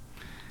tithing.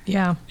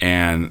 Yeah.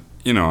 And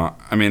you know,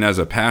 I mean, as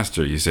a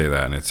pastor, you say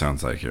that and it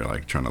sounds like you're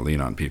like trying to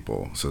lean on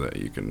people so that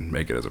you can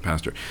make it as a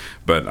pastor.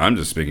 But I'm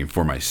just speaking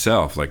for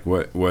myself. Like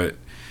what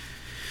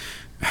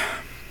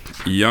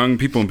young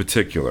people in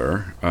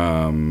particular,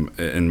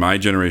 in my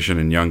generation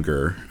and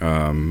younger,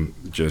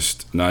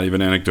 just not even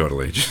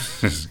anecdotally,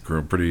 just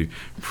grow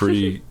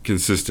pretty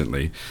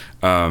consistently,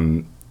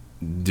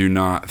 do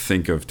not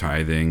think of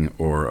tithing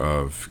or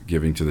of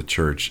giving to the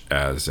church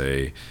as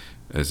a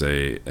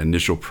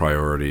initial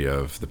priority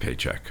of the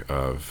paycheck,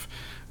 of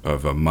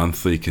a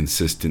monthly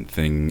consistent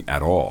thing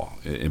at all,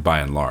 by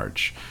and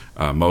large.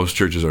 Most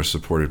churches are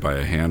supported by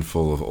a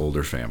handful of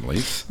older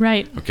families.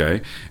 Right.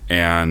 Okay.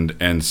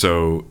 And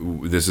so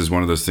this is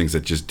one of those things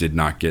that just did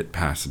not get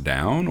passed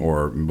down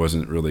or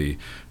wasn't really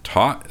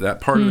taught,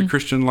 that part of the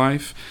Christian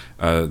life,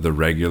 the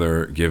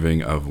regular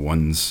giving of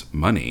one's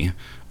money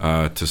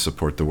to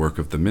support the work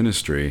of the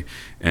ministry.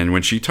 And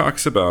when she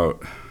talks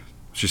about,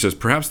 she says,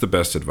 perhaps the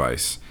best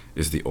advice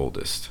is the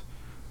oldest: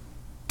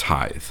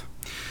 tithe.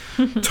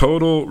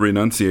 Total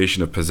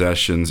renunciation of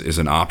possessions is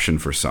an option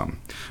for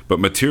some, but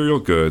material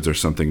goods are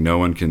something no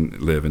one can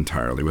live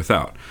entirely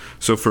without.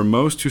 So for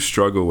most who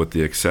struggle with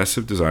the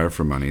excessive desire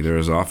for money, there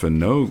is often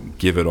no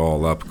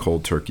give-it-all-up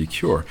cold turkey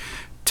cure.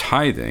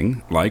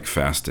 Tithing, like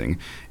fasting,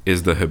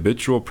 is the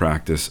habitual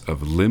practice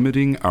of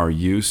limiting our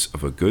use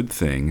of a good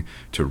thing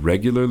to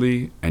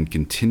regularly and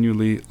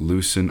continually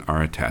loosen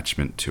our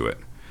attachment to it,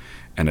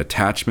 an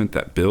attachment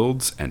that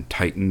builds and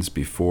tightens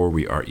before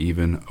we are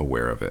even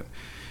aware of it.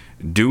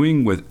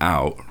 Doing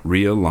without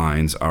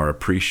realigns our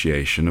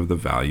appreciation of the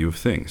value of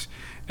things,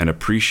 an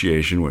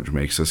appreciation which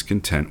makes us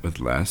content with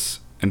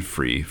less and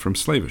free from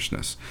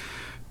slavishness.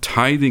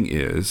 Tithing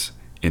is,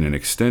 in an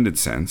extended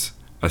sense,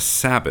 a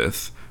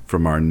Sabbath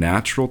from our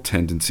natural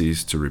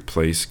tendencies to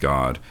replace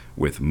God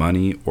with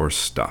money or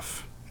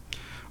stuff.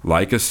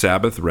 Like a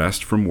Sabbath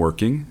rest from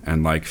working,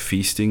 and like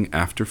feasting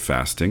after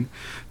fasting,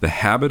 the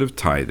habit of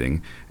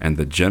tithing and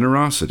the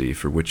generosity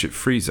for which it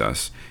frees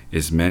us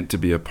is meant to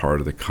be a part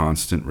of the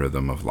constant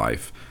rhythm of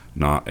life,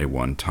 not a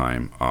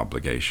one-time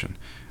obligation.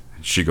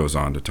 She goes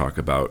on to talk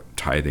about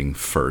tithing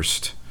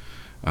first,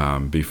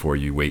 before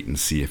you wait and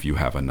see if you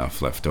have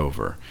enough left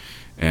over.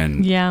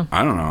 And yeah.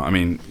 I don't know. I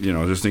mean, you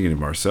know, just thinking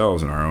of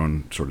ourselves in our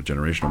own sort of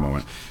generational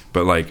moment,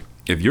 but like,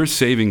 if you're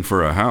saving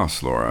for a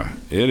house, Laura,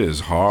 it is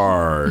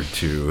hard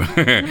to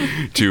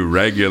to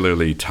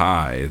regularly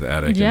tithe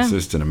at a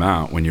consistent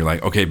amount when you're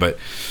like, okay, but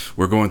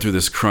we're going through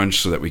this crunch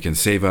so that we can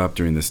save up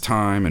during this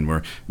time, and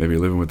we're maybe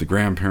living with the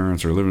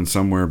grandparents or living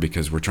somewhere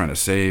because we're trying to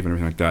save and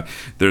everything like that.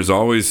 There's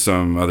always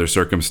some other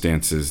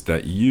circumstances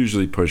that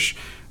usually push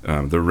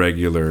the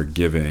regular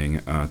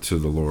giving to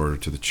the Lord or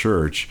to the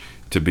church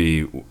to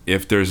be,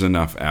 if there's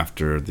enough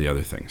after the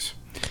other things.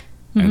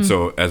 And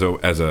so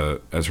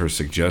as her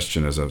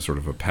suggestion, as a sort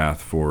of a path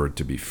forward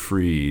to be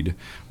freed,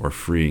 or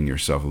freeing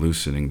yourself,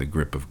 loosening the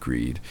grip of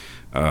greed,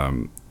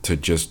 to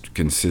just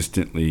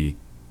consistently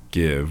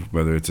give,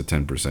 whether it's a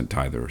 10%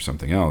 tither or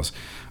something else,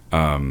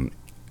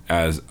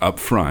 as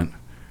upfront,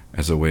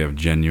 as a way of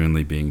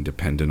genuinely being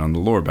dependent on the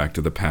Lord. Back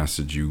to the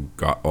passage you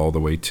got all the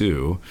way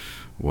to.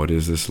 What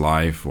is this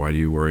life? Why do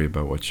you worry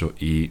about what you'll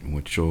eat,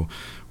 what you'll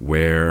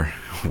wear,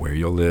 where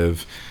you'll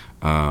live?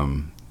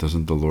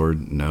 Doesn't the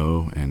Lord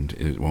know,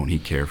 and won't he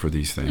care for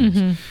these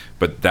things?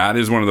 But that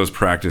is one of those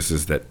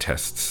practices that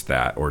tests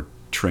that, or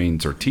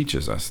trains or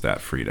teaches us that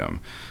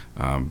freedom.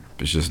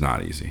 It's just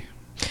not easy.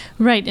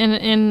 Right.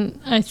 And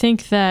I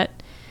think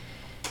that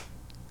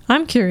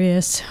I'm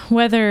curious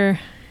whether,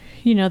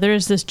 you know, there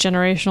is this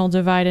generational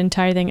divide in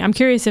tithing. I'm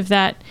curious if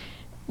that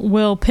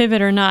will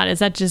pivot or not.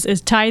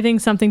 Is tithing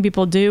something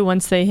people do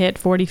once they hit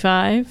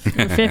 45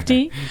 or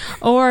 50?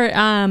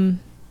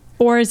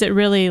 Or is it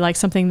really like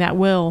something that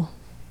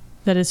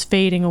is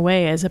fading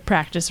away as a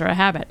practice or a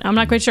habit? I'm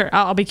not quite sure.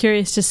 I'll be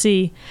curious to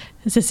see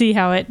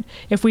how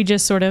if we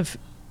just sort of,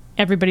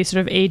 everybody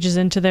sort of ages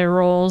into their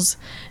roles.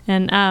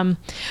 And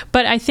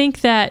but I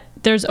think that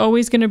there's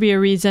always going to be a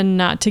reason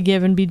not to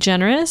give and be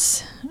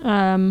generous.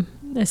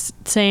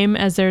 Same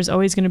as there's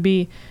always going to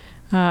be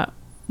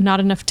not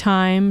enough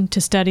time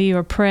to study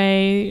or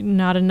pray,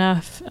 not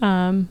enough,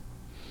 I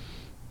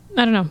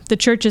don't know, the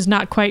church is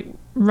not quite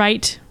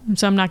right,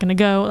 so I'm not going to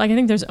go. Like, I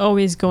think there's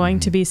always going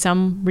to be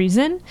some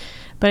reason,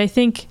 but I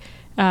think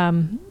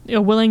a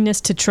willingness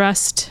to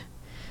trust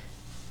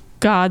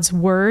God's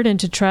word and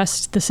to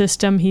trust the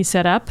system he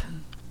set up.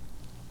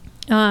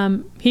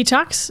 He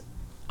talks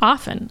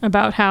often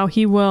about how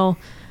he will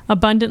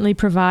abundantly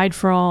provide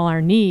for all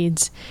our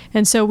needs,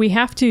 and so we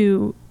have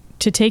to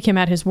take him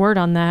at his word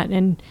on that.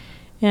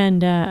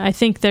 And I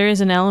think there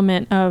is an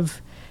element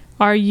of,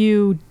 are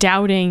you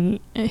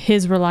doubting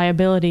his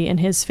reliability and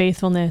his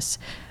faithfulness?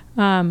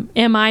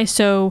 Am I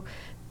so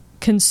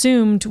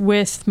consumed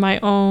with my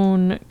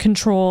own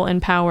control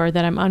and power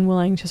that I'm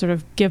unwilling to sort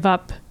of give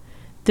up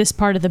this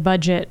part of the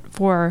budget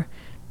for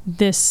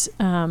this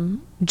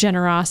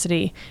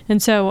generosity.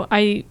 And so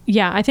I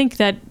think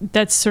that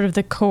that's sort of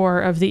the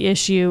core of the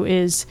issue,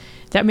 is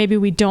that maybe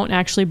we don't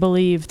actually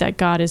believe that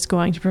God is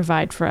going to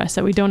provide for us,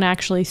 that we don't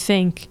actually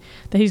think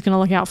that he's going to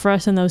look out for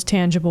us in those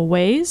tangible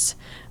ways,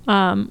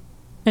 and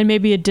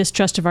maybe a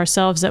distrust of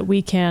ourselves that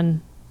we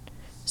can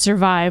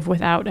survive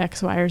without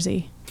X, Y, or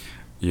Z.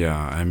 Yeah,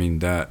 I mean,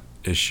 that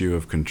issue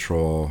of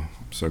control,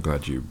 I'm so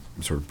glad you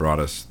sort of brought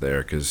us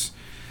there, because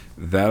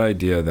that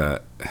idea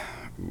that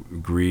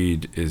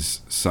greed is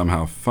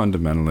somehow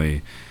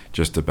fundamentally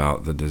just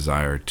about the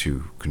desire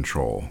to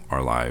control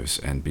our lives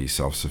and be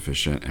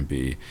self-sufficient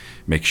and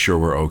make sure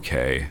we're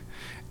okay,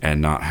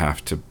 and not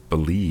have to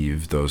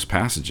believe those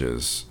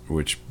passages,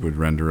 which would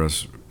render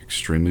us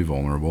extremely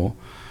vulnerable,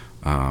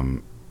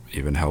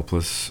 even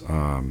helpless,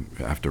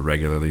 have to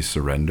regularly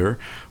surrender,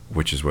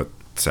 which is what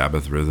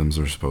Sabbath rhythms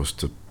are supposed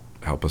to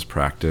help us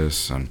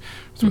practice, and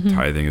it's what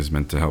tithing is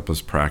meant to help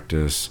us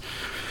practice.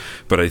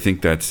 But I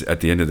think that's, at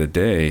the end of the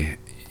day,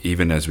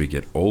 even as we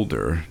get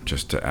older,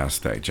 just to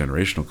ask that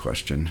generational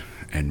question,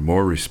 and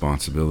more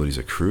responsibilities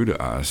accrue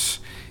to us,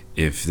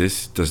 if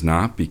this does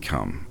not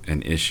become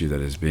an issue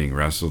that is being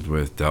wrestled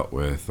with, dealt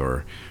with,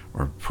 or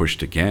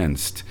pushed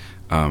against,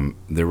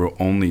 there will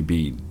only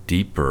be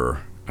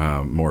deeper,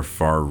 more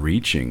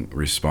far-reaching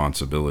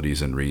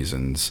responsibilities and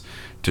reasons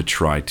to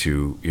try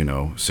to,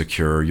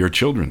 secure your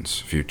children's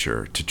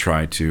future, to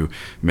try to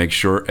make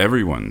sure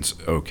everyone's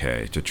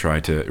okay, to try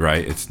to,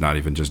 right? It's not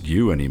even just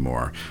you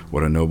anymore.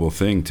 What a noble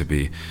thing to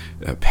be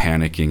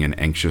panicking and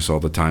anxious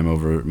all the time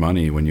over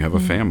money when you have a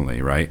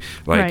family, right?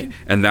 Right.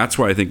 And that's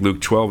why I think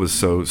Luke 12 is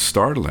so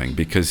startling,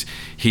 because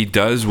he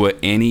does what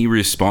any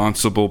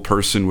responsible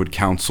person would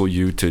counsel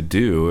you to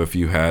do if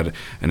you had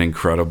an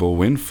incredible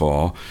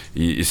windfall.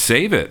 You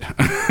save it.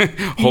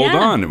 Hold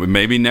on.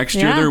 Maybe next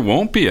year there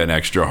won't be an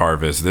extra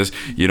harvest.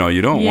 You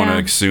don't want to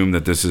assume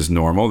that this is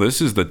normal. This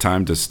is the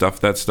time to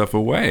stuff that stuff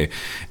away.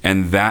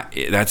 And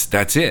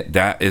that's it.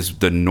 That is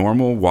the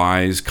normal,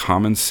 wise,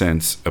 common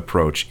sense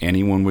approach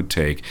anyone would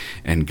take.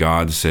 And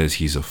God says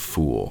he's a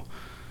fool,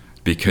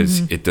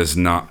 because it does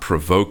not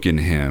provoke in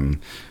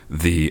him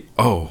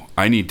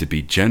I need to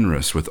be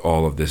generous with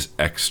all of this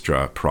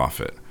extra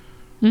profit.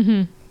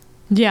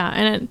 Yeah.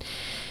 And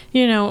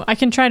I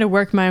can try to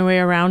work my way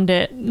around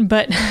it,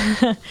 but,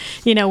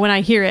 when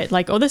I hear it,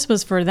 like, oh, this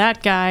was for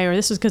that guy, or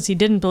this was because he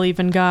didn't believe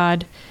in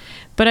God.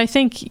 But I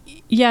think,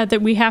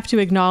 that we have to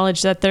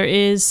acknowledge that there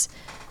is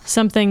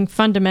something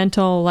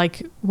fundamental,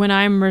 like when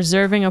I'm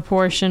reserving a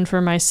portion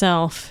for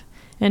myself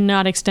and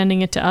not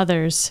extending it to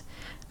others,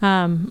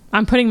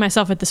 I'm putting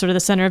myself at the sort of the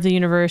center of the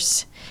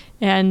universe,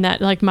 and that,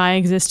 like, my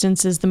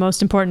existence is the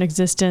most important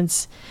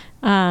existence.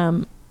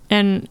 And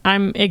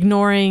I'm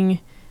ignoring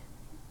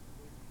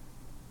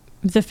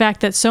the fact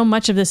that so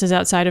much of this is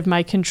outside of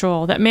my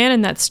control. That man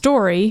in that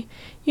story,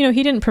 he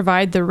didn't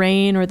provide the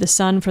rain or the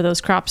sun for those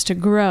crops to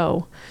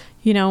grow.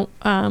 We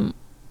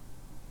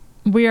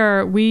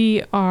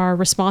are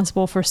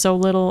responsible for so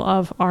little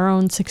of our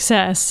own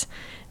success.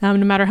 No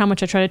matter how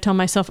much I try to tell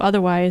myself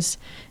otherwise,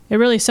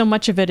 so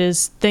much of it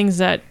is things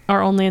that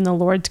are only in the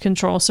Lord's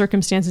control,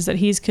 circumstances that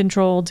he's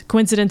controlled,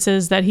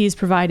 coincidences that he's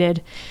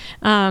provided.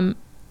 And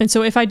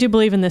so if I do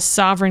believe in this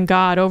sovereign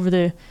God over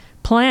the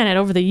planet,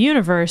 over the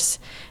universe,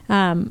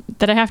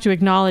 that I have to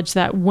acknowledge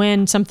that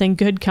when something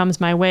good comes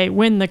my way,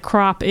 when the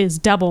crop is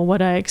double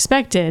what I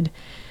expected,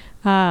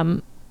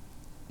 that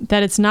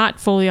it's not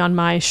fully on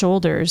my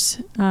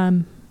shoulders.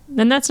 And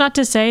that's not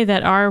to say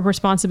that our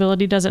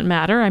responsibility doesn't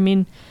matter. I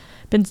mean,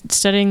 I've been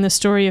studying the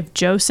story of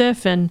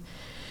Joseph, and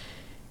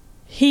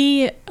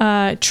he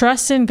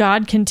trusts in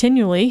God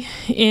continually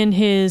in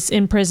his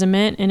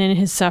imprisonment and in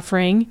his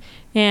suffering,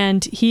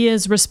 and he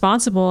is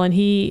responsible, and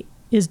he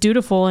is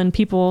dutiful, and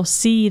people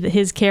see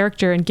his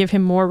character and give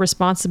him more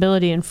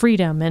responsibility and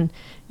freedom and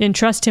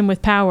entrust him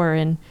with power.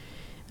 And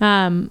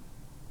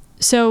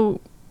so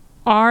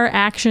our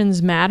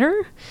actions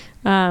matter.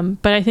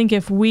 But I think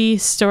if we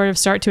sort of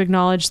start to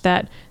acknowledge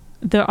that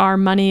our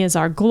money is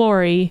our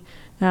glory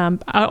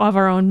of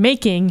our own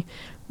making,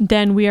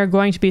 then we are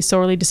going to be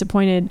sorely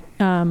disappointed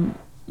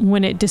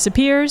when it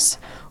disappears,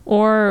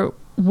 or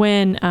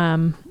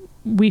when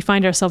we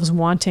find ourselves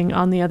wanting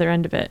on the other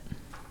end of it.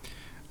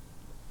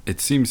 It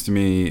seems to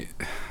me,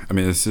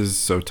 this is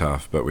so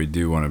tough, but we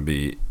do want to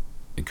be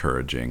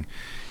encouraging.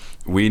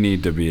 We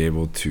need to be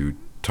able to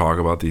talk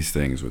about these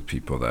things with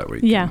people that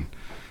we can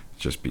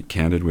just be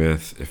candid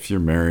with. If you're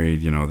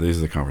married, these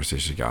are the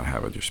conversations you got to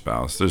have with your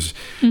spouse. There's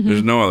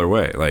no other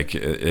way. Like,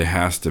 it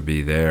has to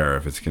be there.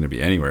 If it's going to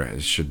be anywhere,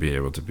 it should be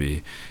able to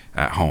be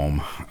at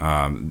home.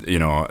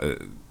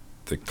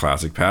 The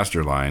classic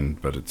pastor line,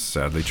 but it's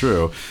sadly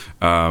true.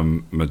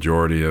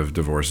 Majority of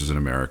divorces in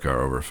America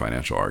are over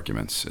financial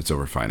arguments. It's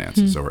over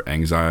finances, over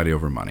anxiety,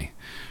 over money.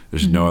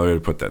 There's no other way to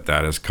put that.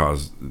 That has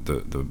caused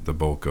the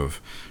bulk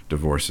of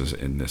divorces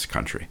in this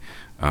country.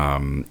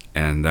 And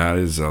that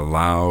is a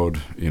loud,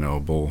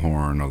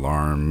 bullhorn,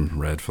 alarm,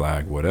 red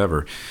flag,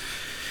 whatever.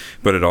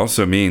 But it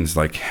also means,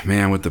 like,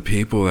 man, with the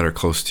people that are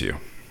close to you,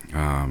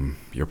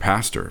 your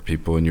pastor,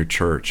 people in your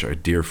church, a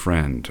dear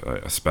friend,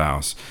 a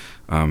spouse.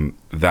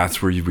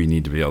 That's where we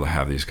need to be able to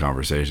have these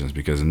conversations,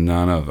 because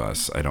none of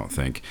us, I don't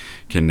think,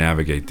 can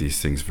navigate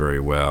these things very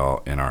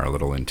well in our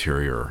little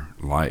interior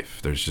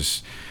life.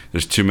 There's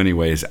too many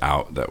ways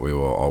out that we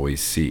will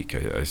always seek.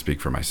 I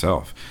speak for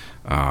myself.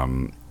 I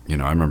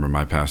remember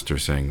my pastor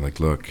saying, like,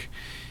 look,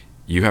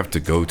 you have to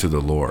go to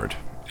the Lord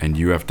and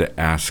you have to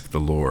ask the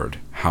Lord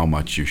how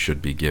much you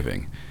should be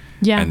giving.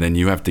 Yeah. And then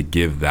you have to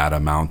give that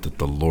amount that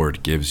the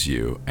Lord gives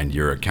you, and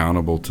you're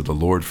accountable to the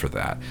Lord for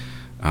that.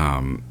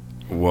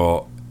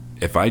 Well,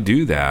 if I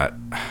do that,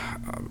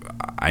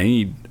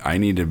 I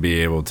need to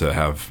be able to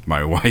have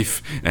my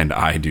wife and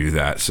I do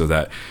that, so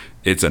that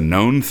it's a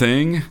known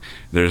thing.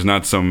 There's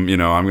not some,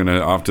 I'm going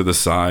to off to the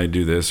side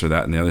do this or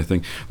that and the other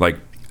thing. Like,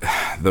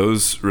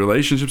 those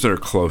relationships that are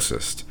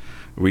closest,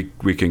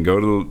 we can go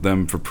to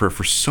them for prayer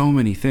for so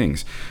many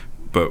things.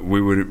 But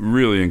we would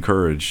really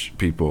encourage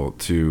people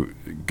to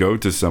go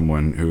to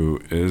someone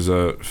who is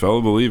a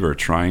fellow believer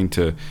trying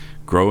to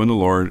grow in the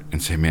Lord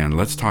and say, man,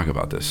 let's talk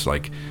about this.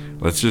 Like,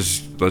 let's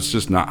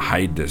just not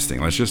hide this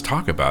thing. Let's just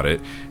talk about it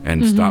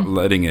and stop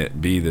letting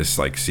it be this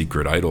like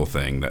secret idol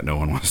thing that no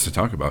one wants to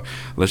talk about.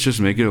 Let's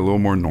just make it a little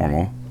more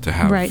normal to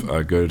have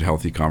a good,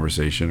 healthy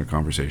conversation or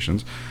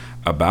conversations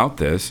about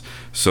this,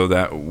 so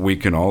that we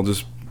can all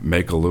just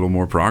make a little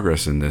more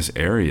progress in this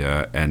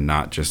area and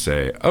not just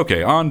say,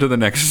 okay, on to the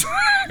next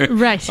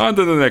on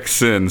to the next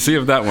sin, see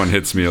if that one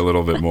hits me a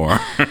little bit more.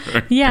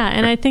 Yeah,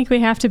 and I think we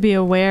have to be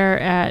aware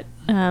at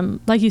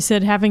like you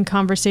said, having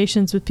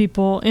conversations with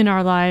people in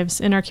our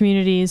lives, in our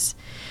communities,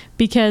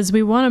 because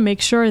we want to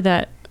make sure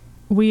that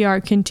we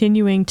are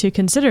continuing to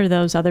consider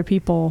those other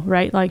people,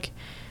 right? Like,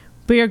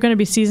 we are going to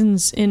be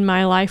seasons in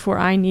my life where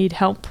I need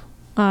help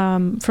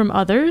from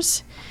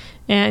others,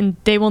 and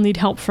they will need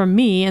help from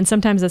me, and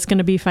sometimes that's going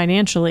to be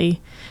financially.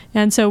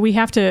 And so we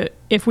have to,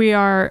 if we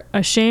are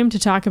ashamed to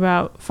talk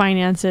about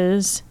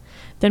finances,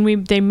 then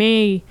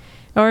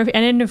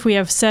if we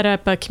have set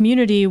up a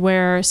community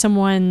where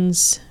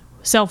someone's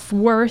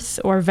self-worth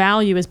or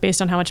value is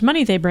based on how much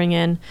money they bring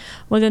in,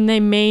 well, then they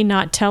may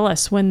not tell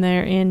us when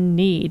they're in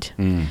need.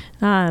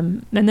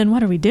 And then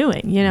what are we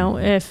doing?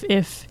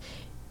 If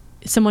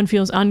someone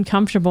feels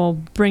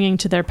uncomfortable bringing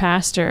to their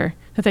pastor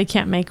that they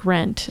can't make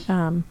rent,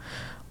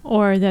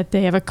 or that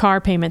they have a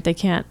car payment they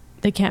can't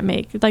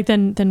make, like,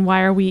 then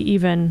why are we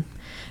even?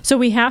 So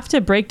we have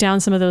to break down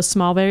some of those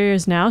small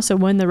barriers now, so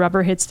when the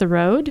rubber hits the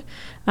road,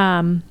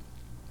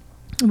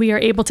 we are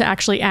able to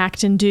actually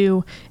act and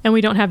do, and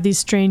we don't have these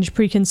strange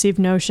preconceived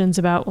notions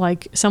about,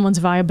 like, someone's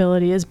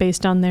viability is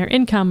based on their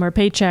income or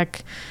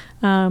paycheck,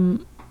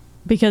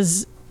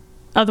 because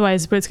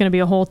otherwise it's going to be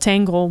a whole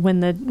tangle when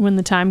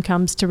the time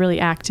comes to really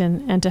act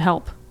and to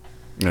help.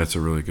 That's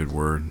a really good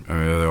word. I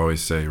mean, they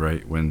always say,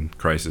 right, when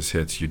crisis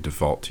hits, you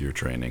default to your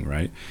training,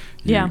 right?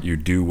 You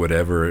do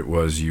whatever it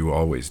was you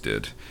always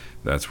did.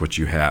 That's what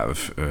you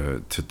have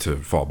to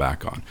fall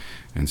back on.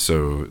 And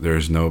so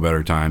there's no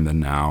better time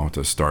than now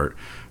to start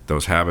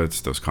those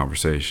habits, those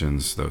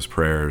conversations, those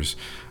prayers,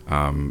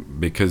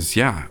 because,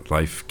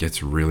 life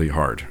gets really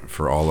hard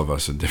for all of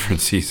us in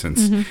different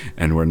seasons,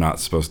 and we're not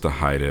supposed to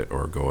hide it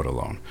or go it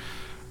alone.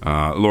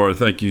 Laura,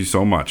 thank you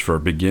so much for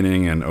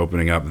beginning and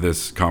opening up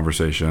this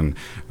conversation.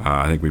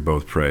 I think we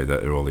both pray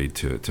that it will lead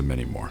to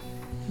many more.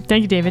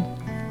 Thank you, David.